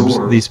absorbs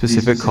these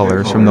specific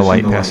colors from the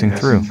light passing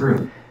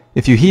through.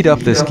 If you heat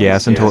up this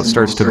gas until it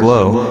starts to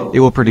glow, it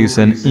will produce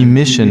an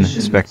emission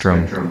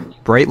spectrum,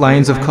 bright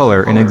lines of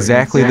color in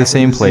exactly the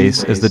same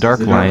place as the dark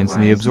lines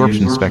in the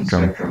absorption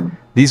spectrum.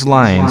 These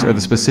lines are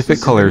the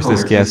specific colors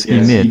this gas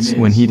emits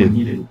when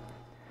heated.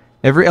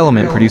 Every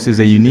element produces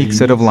a unique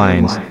set of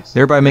lines,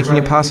 thereby making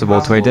it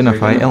possible to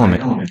identify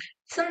elements.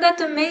 Isn't that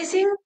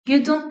amazing?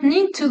 You don't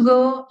need to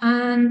go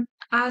and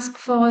ask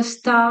for a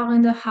star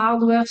in the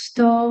hardware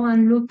store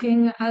and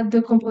looking at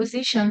the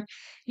composition.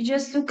 You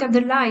just look at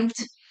the light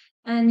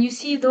and you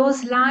see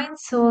those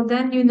lines, so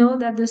then you know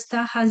that the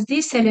star has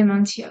this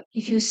element here.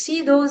 If you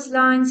see those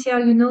lines here,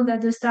 you know that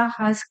the star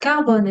has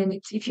carbon in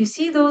it. If you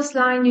see those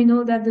lines, you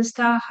know that the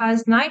star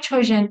has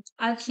nitrogen,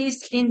 at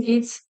least in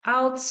its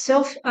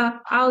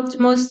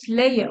outmost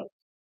layer.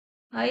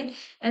 Right?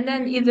 And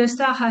then if the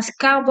star has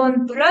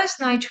carbon plus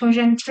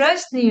nitrogen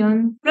plus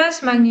neon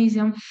plus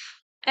magnesium,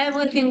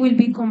 everything will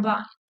be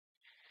combined.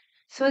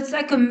 So it's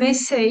like a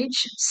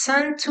message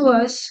sent to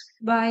us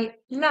by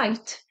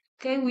light.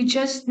 Okay, we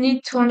just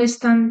need to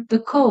understand the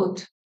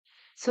code.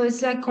 So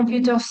it's like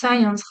computer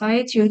science,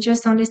 right? You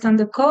just understand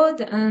the code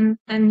and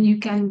you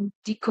can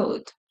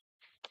decode.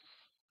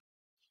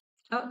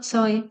 Oh,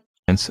 sorry.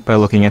 By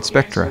looking at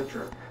spectra.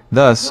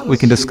 Thus, we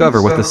can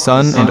discover what the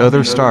Sun and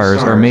other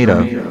stars are made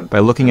of by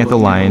looking at the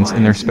lines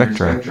in their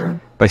spectra.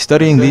 By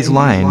studying these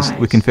lines,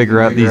 we can figure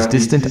out these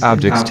distant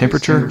objects'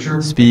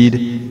 temperature,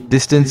 speed,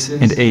 distance,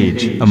 and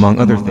age, among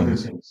other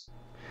things.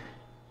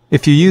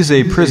 If you use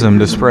a prism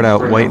to spread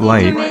out white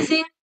light,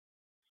 amazing,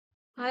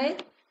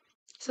 right?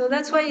 So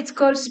that's why it's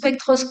called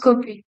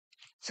spectroscopy.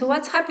 So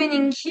what's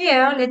happening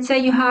here, let's say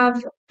you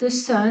have the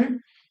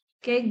sun,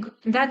 okay,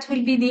 that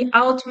will be the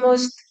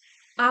outmost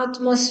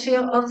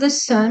atmosphere of the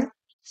sun.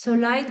 So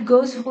light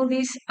goes through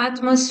this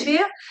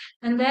atmosphere,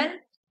 and then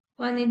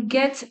when it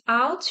gets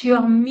out, you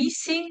are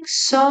missing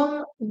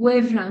some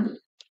wavelength.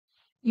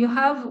 You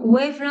have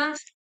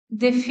wavelength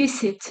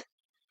deficit,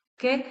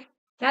 okay?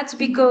 That's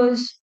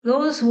because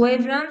those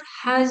wavelengths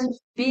has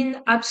been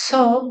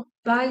absorbed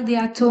by the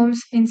atoms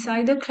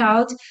inside the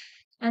cloud.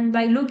 And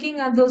by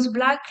looking at those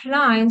black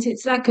lines,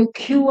 it's like a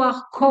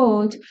QR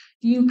code.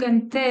 You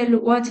can tell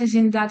what is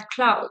in that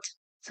cloud.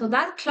 So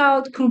that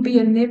cloud could be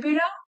a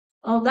nebula,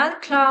 or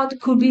that cloud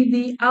could be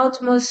the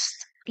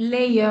outermost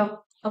layer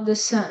of the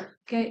sun,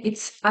 okay,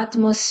 its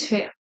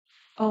atmosphere,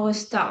 or a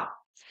star.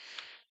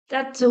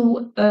 That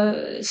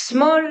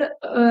small,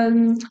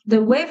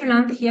 the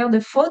wavelength here,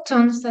 the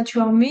photons that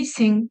you are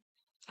missing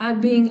are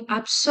being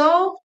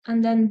absorbed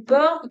and then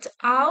burnt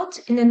out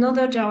in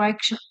another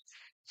direction.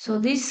 So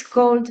this is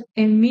called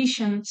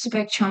emission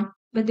spectrum,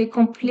 but they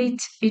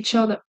complete each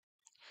other.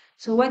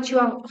 So what you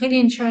are really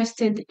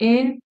interested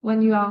in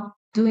when you are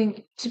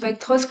doing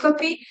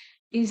spectroscopy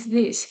is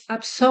this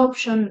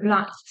absorption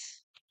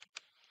lines.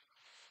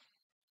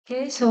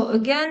 Okay, so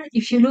again,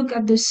 if you look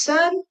at the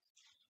sun,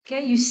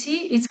 okay, you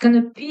see it's going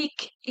to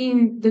peak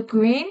in the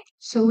green,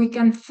 so we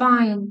can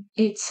find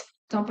its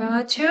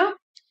temperature,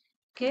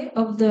 okay,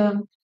 of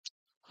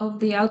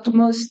the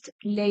outermost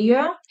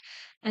layer,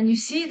 and you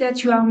see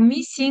that you are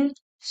missing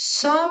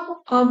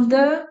some of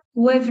the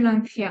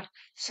wavelength here.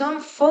 Some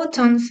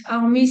photons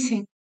are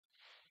missing.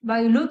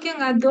 By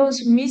looking at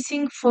those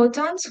missing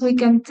photons, we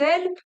can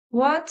tell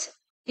what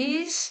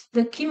is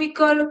the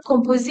chemical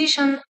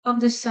composition of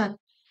the sun.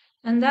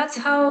 And that's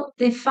how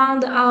they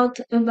found out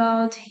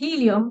about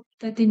helium,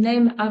 that they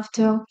named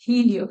after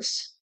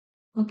Helios.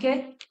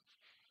 Okay?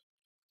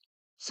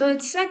 So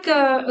it's like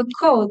a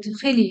code,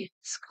 really.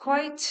 It's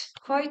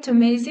quite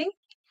amazing.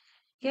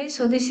 Okay,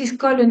 so this is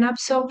called an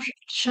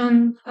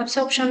absorption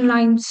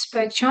line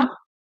spectrum.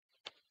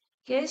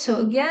 Okay,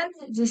 so again,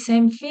 the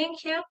same thing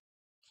here.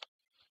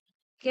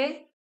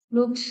 Okay,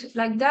 looks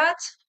like that.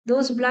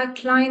 Those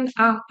black lines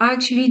are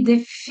actually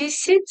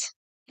deficit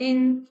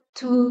in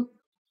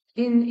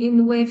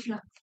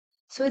wavelength.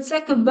 So it's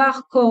like a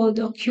barcode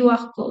or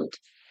QR code.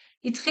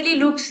 It really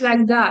looks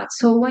like that.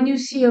 So when you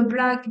see a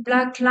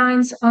black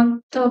lines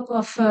on top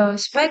of a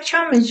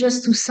spectrum, it's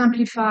just to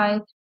simplify,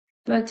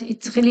 but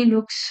it really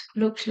looks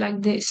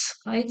like this,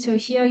 right? So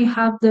here you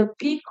have the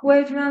peak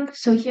wavelength.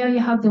 So here you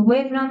have the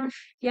wavelength.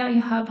 Here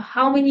you have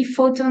how many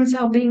photons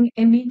are being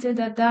emitted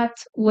at that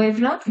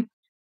wavelength.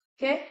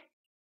 Okay,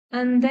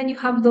 and then you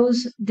have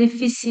those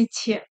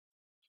deficits here.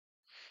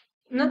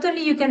 Not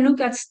only you can look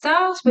at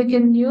stars, but you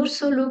can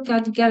also look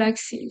at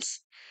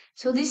galaxies.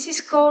 So this is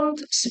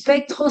called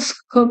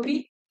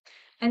spectroscopy,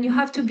 and you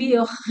have to be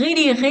a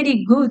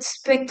really good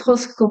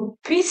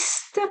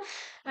spectroscopist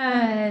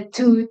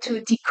to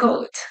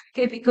decode,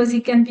 okay, because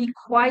it can be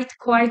quite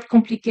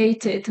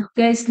complicated.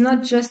 Okay, it's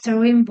not just a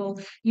rainbow.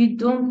 You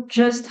don't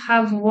just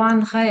have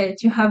one red.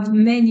 You have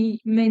many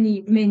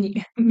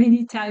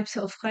many types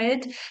of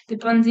red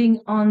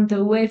depending on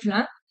the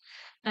wavelength.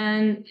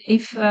 And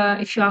if you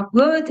are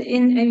good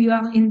in you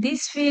are in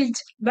this field,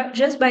 but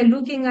just by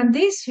looking at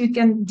this, you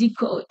can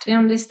decode, you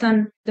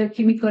understand the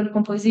chemical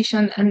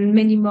composition and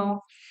many more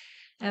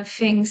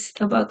things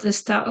about the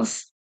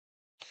stars.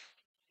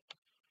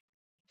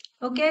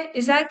 Okay,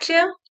 is that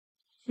clear?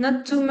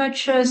 Not too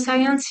much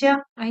science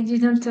here. I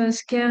didn't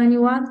scare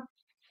anyone.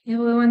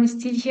 Everyone is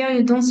still here.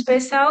 You don't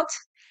space out.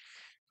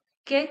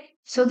 Okay,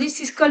 so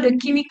this is called a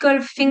chemical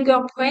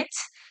fingerprint.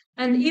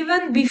 And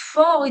even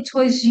before it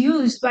was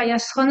used by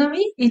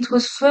astronomy, it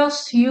was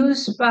first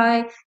used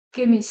by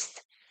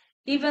chemists.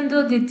 Even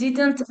though they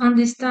didn't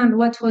understand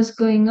what was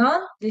going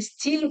on, they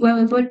still were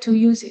able to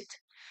use it.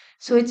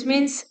 So it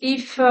means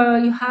if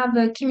you have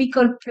a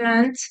chemical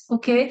plant,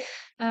 okay,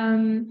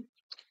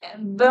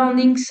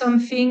 burning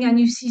something and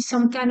you see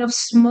some kind of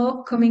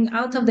smoke coming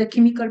out of the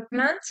chemical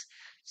plant,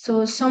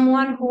 so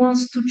someone who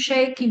wants to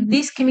check if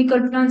this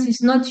chemical plant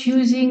is not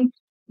using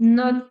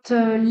not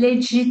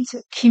legit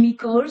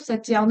chemicals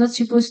that they are not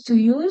supposed to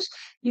use,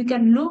 you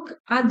can look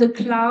at the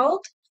cloud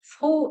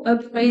through a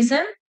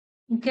prism,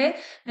 okay,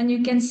 and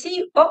you can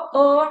see,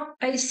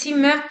 I see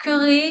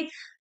mercury.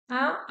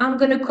 I'm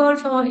going to call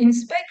for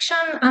inspection.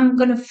 I'm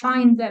going to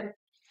find them.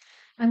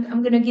 And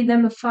I'm going to give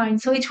them a fine.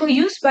 So it was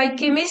used by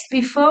chemists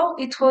before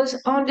it was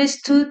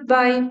understood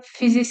by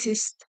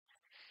physicists.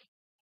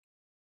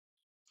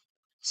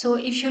 So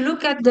if you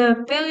look at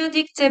the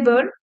periodic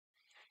table,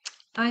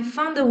 I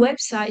found a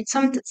website.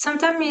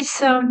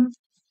 Sometimes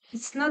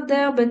it's not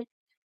there, but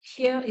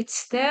here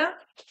it's there.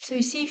 So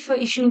you see,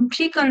 if you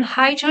click on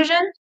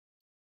hydrogen,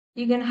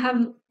 you can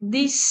have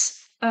this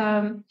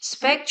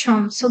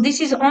spectrum. So this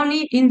is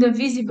only in the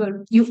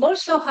visible. You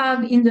also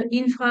have in the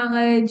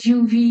infrared,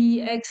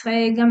 UV,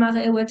 X-ray, gamma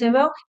ray,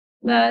 whatever.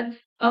 But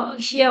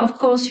here, of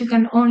course, you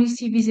can only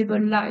see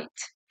visible light.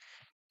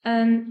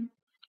 And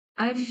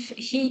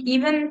he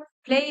even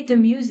played the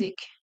music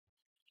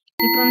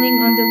depending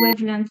on the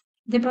wavelength,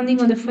 depending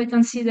on the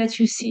frequency that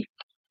you see.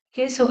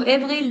 Okay, so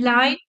every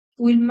line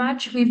will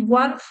match with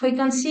one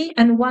frequency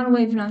and one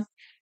wavelength.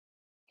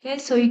 Okay,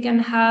 so you can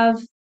have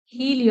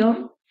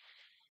helium.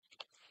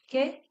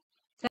 Okay,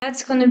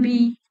 that's going to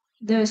be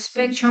the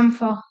spectrum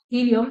for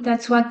helium.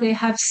 That's what they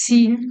have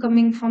seen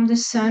coming from the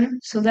sun.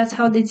 So that's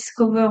how they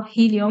discover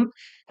helium.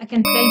 I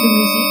can play the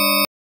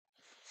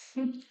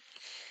music.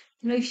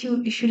 You know,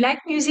 if you like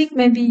music,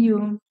 maybe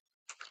you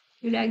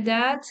like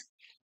that.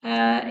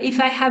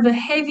 If I have a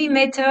heavy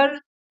metal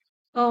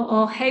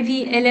or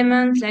heavy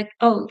element, like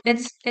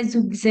let's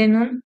do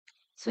xenon.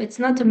 So it's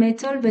not a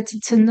metal, but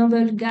it's a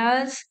noble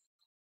gas.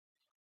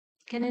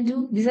 Can I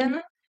do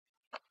examine?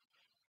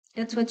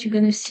 That's what you're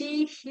gonna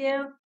see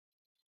here.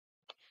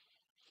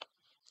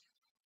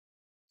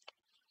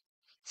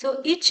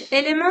 So each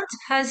element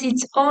has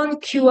its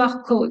own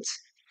QR code.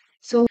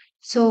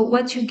 So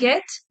what you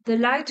get, the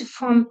light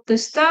from the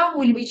star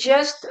will be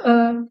just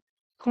a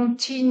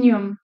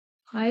continuum,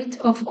 right,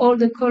 of all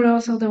the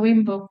colors of the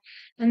rainbow.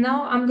 And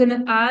now I'm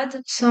gonna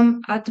add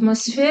some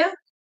atmosphere.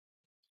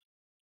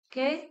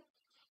 Okay,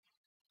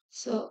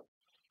 so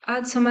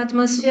add some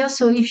atmosphere.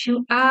 So if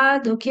you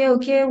add, okay,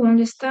 we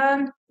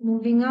understand.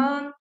 Moving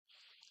on,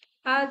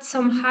 add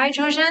some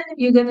hydrogen,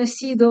 you're gonna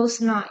see those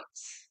lines.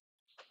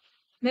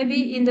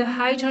 Maybe in the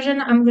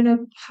hydrogen, I'm gonna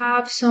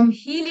have some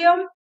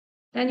helium,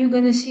 then you're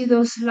gonna see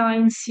those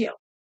lines here,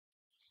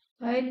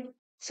 right?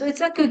 So it's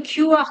like a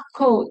QR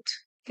code,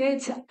 okay?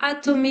 It's an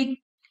atomic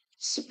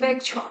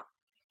spectrum.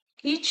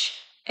 Each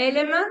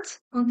element,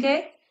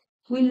 okay,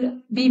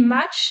 will be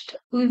matched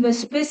with a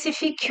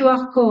specific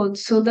QR code.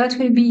 So that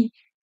will be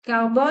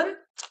carbon.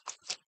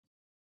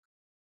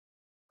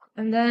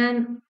 And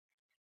then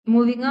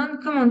moving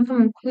on, come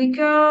on,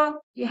 quicker.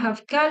 You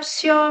have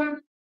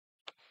calcium.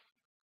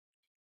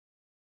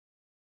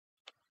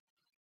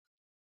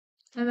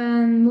 And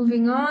then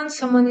moving on,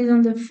 someone is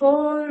on the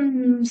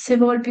phone.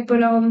 Several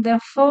people are on their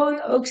phone.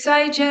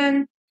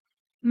 Oxygen,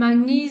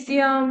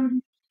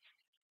 magnesium.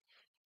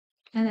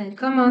 And then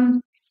come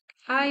on,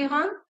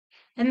 iron.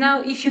 And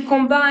now if you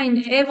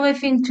combine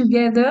everything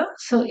together,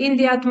 so in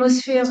the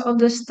atmosphere of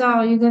the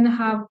star, you're going to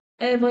have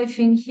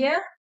everything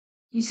here.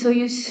 So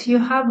you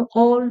have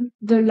all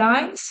the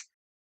lines,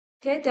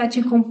 okay, that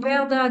you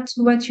compare that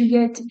to what you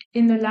get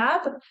in the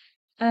lab,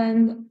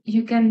 and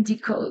you can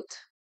decode.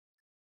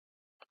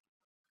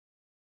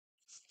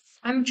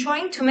 I'm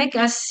trying to make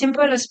as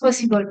simple as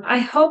possible. I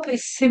hope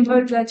it's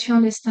simple that you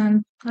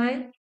understand,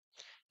 right?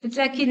 It's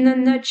like in a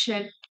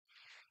nutshell.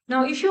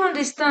 Now, if you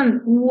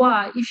understand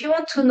why, if you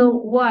want to know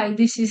why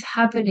this is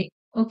happening,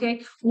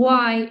 okay,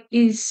 why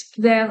is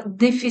there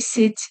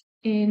deficit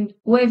in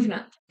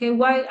wavelength? Okay,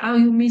 why are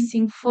you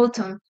missing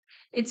photon?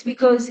 It's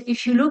because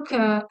if you look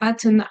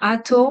at an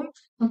atom,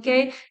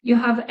 okay, you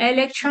have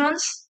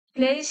electrons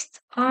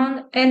placed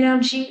on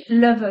energy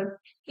level.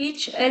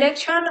 Each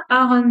electron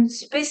are on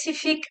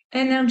specific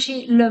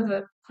energy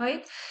level,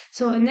 right?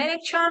 So an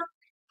electron,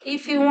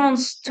 if it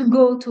wants to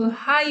go to a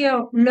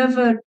higher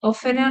level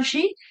of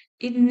energy,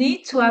 it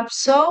needs to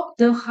absorb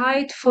the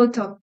right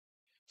photon.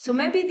 So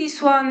maybe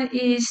this one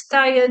is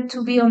tired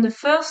to be on the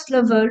first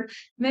level.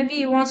 Maybe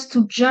he wants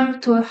to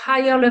jump to a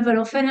higher level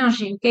of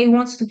energy. Okay, he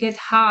wants to get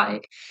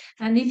high.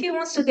 And if he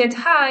wants to get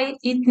high,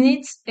 it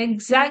needs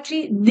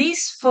exactly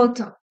this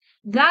photon,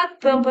 that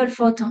purple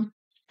photon.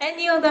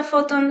 Any other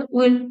photon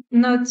will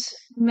not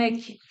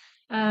make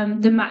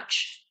the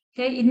match.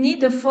 Okay, it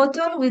needs a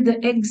photon with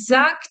the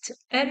exact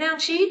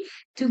energy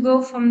to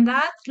go from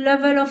that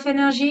level of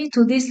energy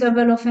to this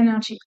level of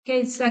energy.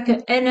 Okay, it's like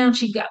an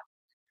energy gap.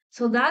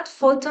 So that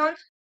photon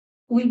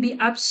will be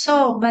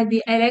absorbed by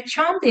the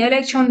electron. The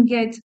electron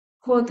gets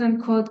quote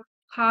unquote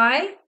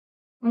high,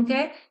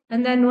 okay?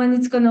 And then when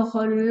it's gonna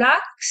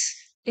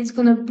relax, it's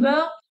gonna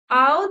burn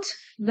out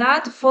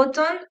that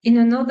photon in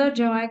another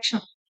direction.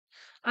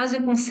 As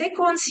a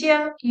consequence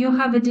here, you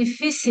have a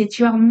deficit.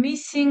 You are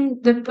missing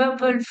the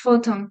purple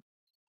photon.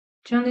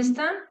 Do you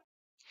understand?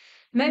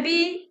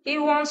 Maybe he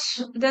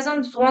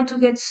doesn't want to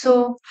get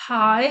so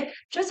high,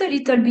 just a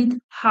little bit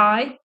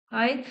high,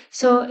 right?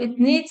 So it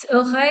needs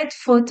a red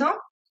photon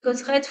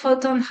because red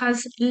photon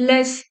has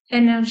less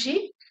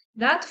energy.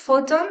 That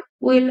photon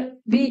will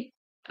be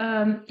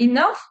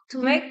enough to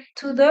make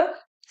to the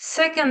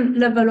second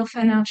level of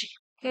energy.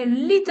 A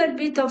little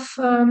bit of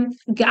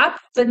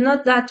gap, but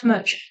not that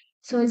much.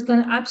 So it's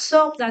going to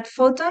absorb that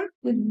photon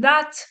with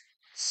that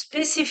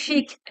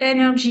specific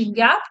energy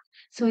gap.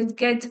 So it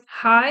gets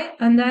high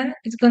and then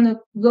it's going to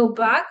go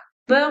back,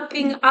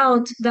 burping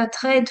out that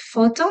red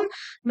photon,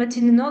 but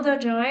in another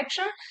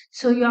direction.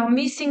 So you are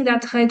missing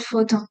that red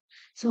photon.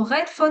 So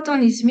red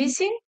photon is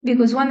missing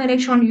because one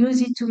electron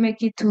uses it to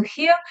make it to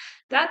here.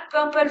 That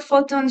purple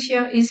photon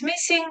here is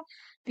missing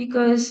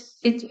because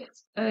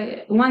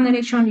one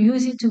electron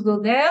uses it to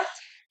go there.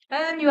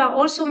 And you are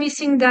also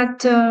missing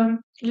that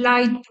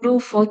light blue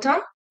photon,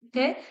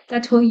 okay,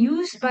 that were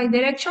used by the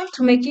electron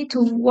to make it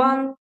to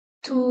 1,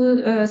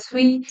 2,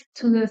 3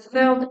 to the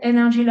third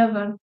energy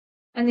level.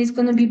 And it's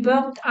going to be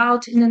burnt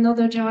out in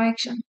another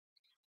direction.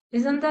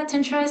 Isn't that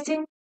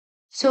interesting?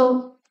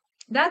 So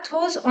that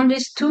was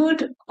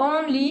understood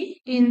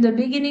only in the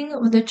beginning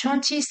of the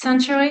 20th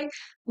century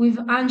with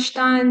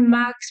Einstein,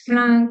 Max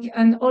Planck,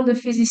 and all the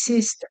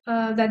physicists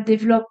that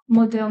developed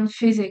modern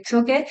physics,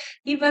 okay?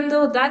 Even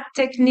though that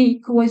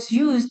technique was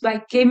used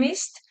by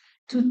chemists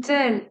to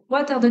tell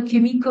what are the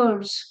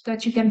chemicals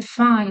that you can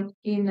find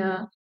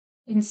in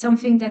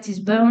something that is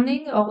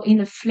burning or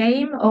in a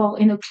flame or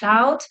in a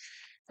cloud,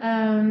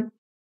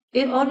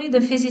 only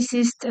the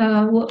physicists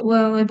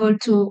were able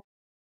to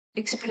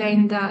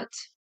explain that.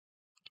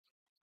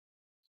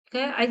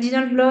 Okay, I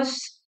didn't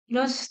lose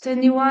lost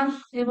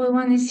anyone?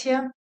 Everyone is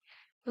here?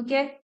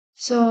 Okay,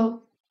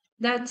 so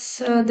that's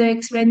the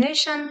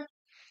explanation.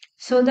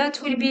 So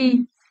that will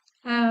be,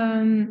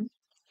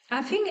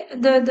 I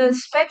think, the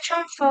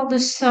spectrum for the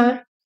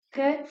sun.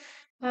 Okay,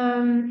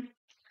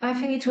 I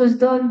think it was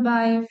done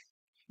by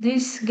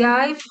this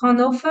guy,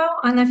 Fraunhofer,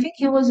 and I think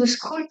he was a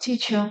school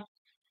teacher.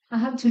 I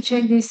have to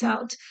check this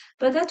out.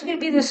 But that will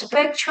be the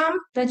spectrum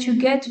that you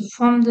get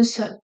from the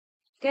sun.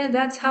 Okay,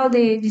 that's how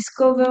they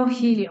discover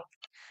helium.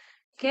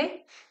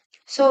 Okay,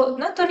 so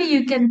not only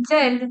you can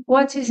tell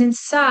what is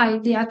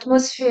inside the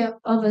atmosphere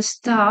of a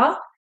star,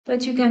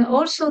 but you can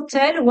also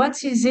tell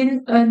what is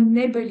in a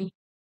nebulae.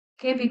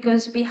 Okay,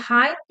 because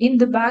behind, in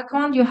the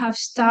background, you have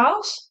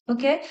stars.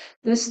 Okay,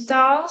 the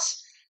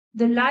stars,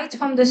 the light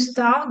from the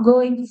star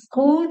going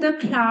through the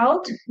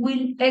cloud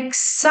will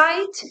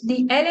excite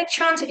the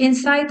electrons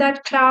inside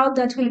that cloud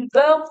that will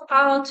burn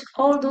out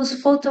all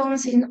those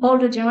photons in all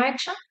the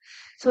directions.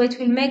 So it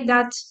will make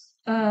that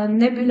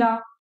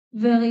nebula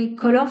very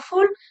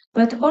colorful,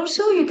 but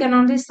also you can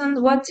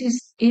understand what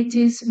it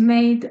is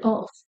made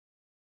of.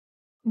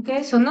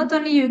 Okay, so not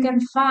only you can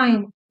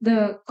find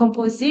the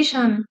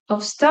composition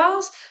of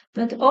stars,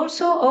 but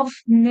also of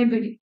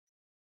nebulae.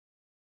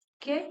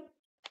 Okay,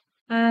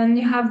 and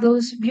you have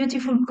those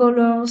beautiful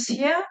colors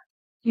here.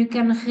 You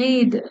can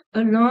read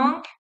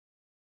along.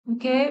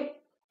 Okay,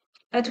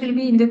 that will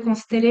be in the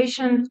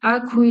constellation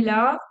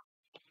Aquila.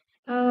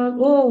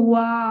 Oh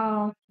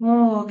wow!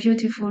 Oh,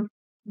 beautiful,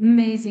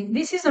 amazing.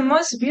 This is the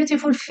most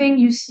beautiful thing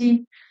you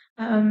see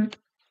um,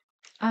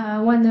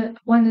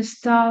 when a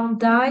star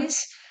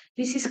dies.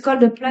 This is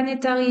called a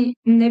planetary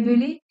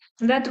nebulae.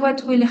 That's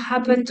what will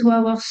happen to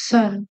our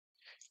sun.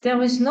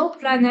 There is no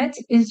planet,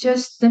 it's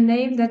just the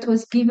name that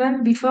was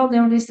given before they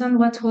understand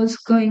what was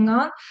going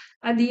on.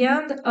 At the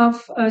end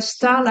of a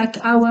star like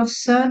our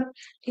sun,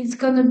 it's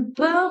gonna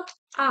burn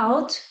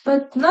out,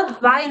 but not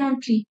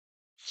violently,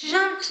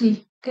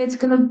 gently. Okay, it's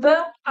gonna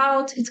burn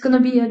out, it's gonna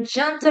be a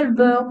gentle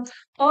burn,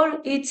 all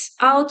its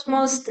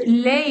outmost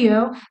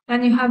layer,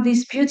 and you have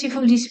this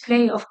beautiful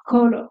display of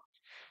color.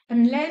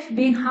 And left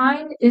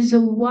behind is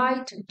a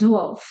white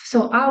dwarf.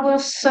 So our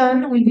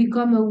sun will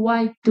become a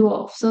white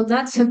dwarf. So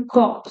that's a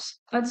corpse.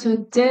 That's a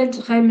dead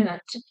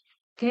remnant.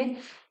 Okay?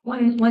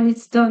 When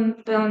it's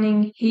done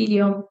burning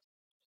helium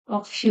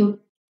or fuel.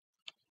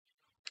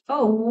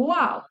 Oh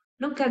wow!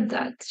 Look at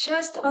that.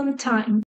 Just on time.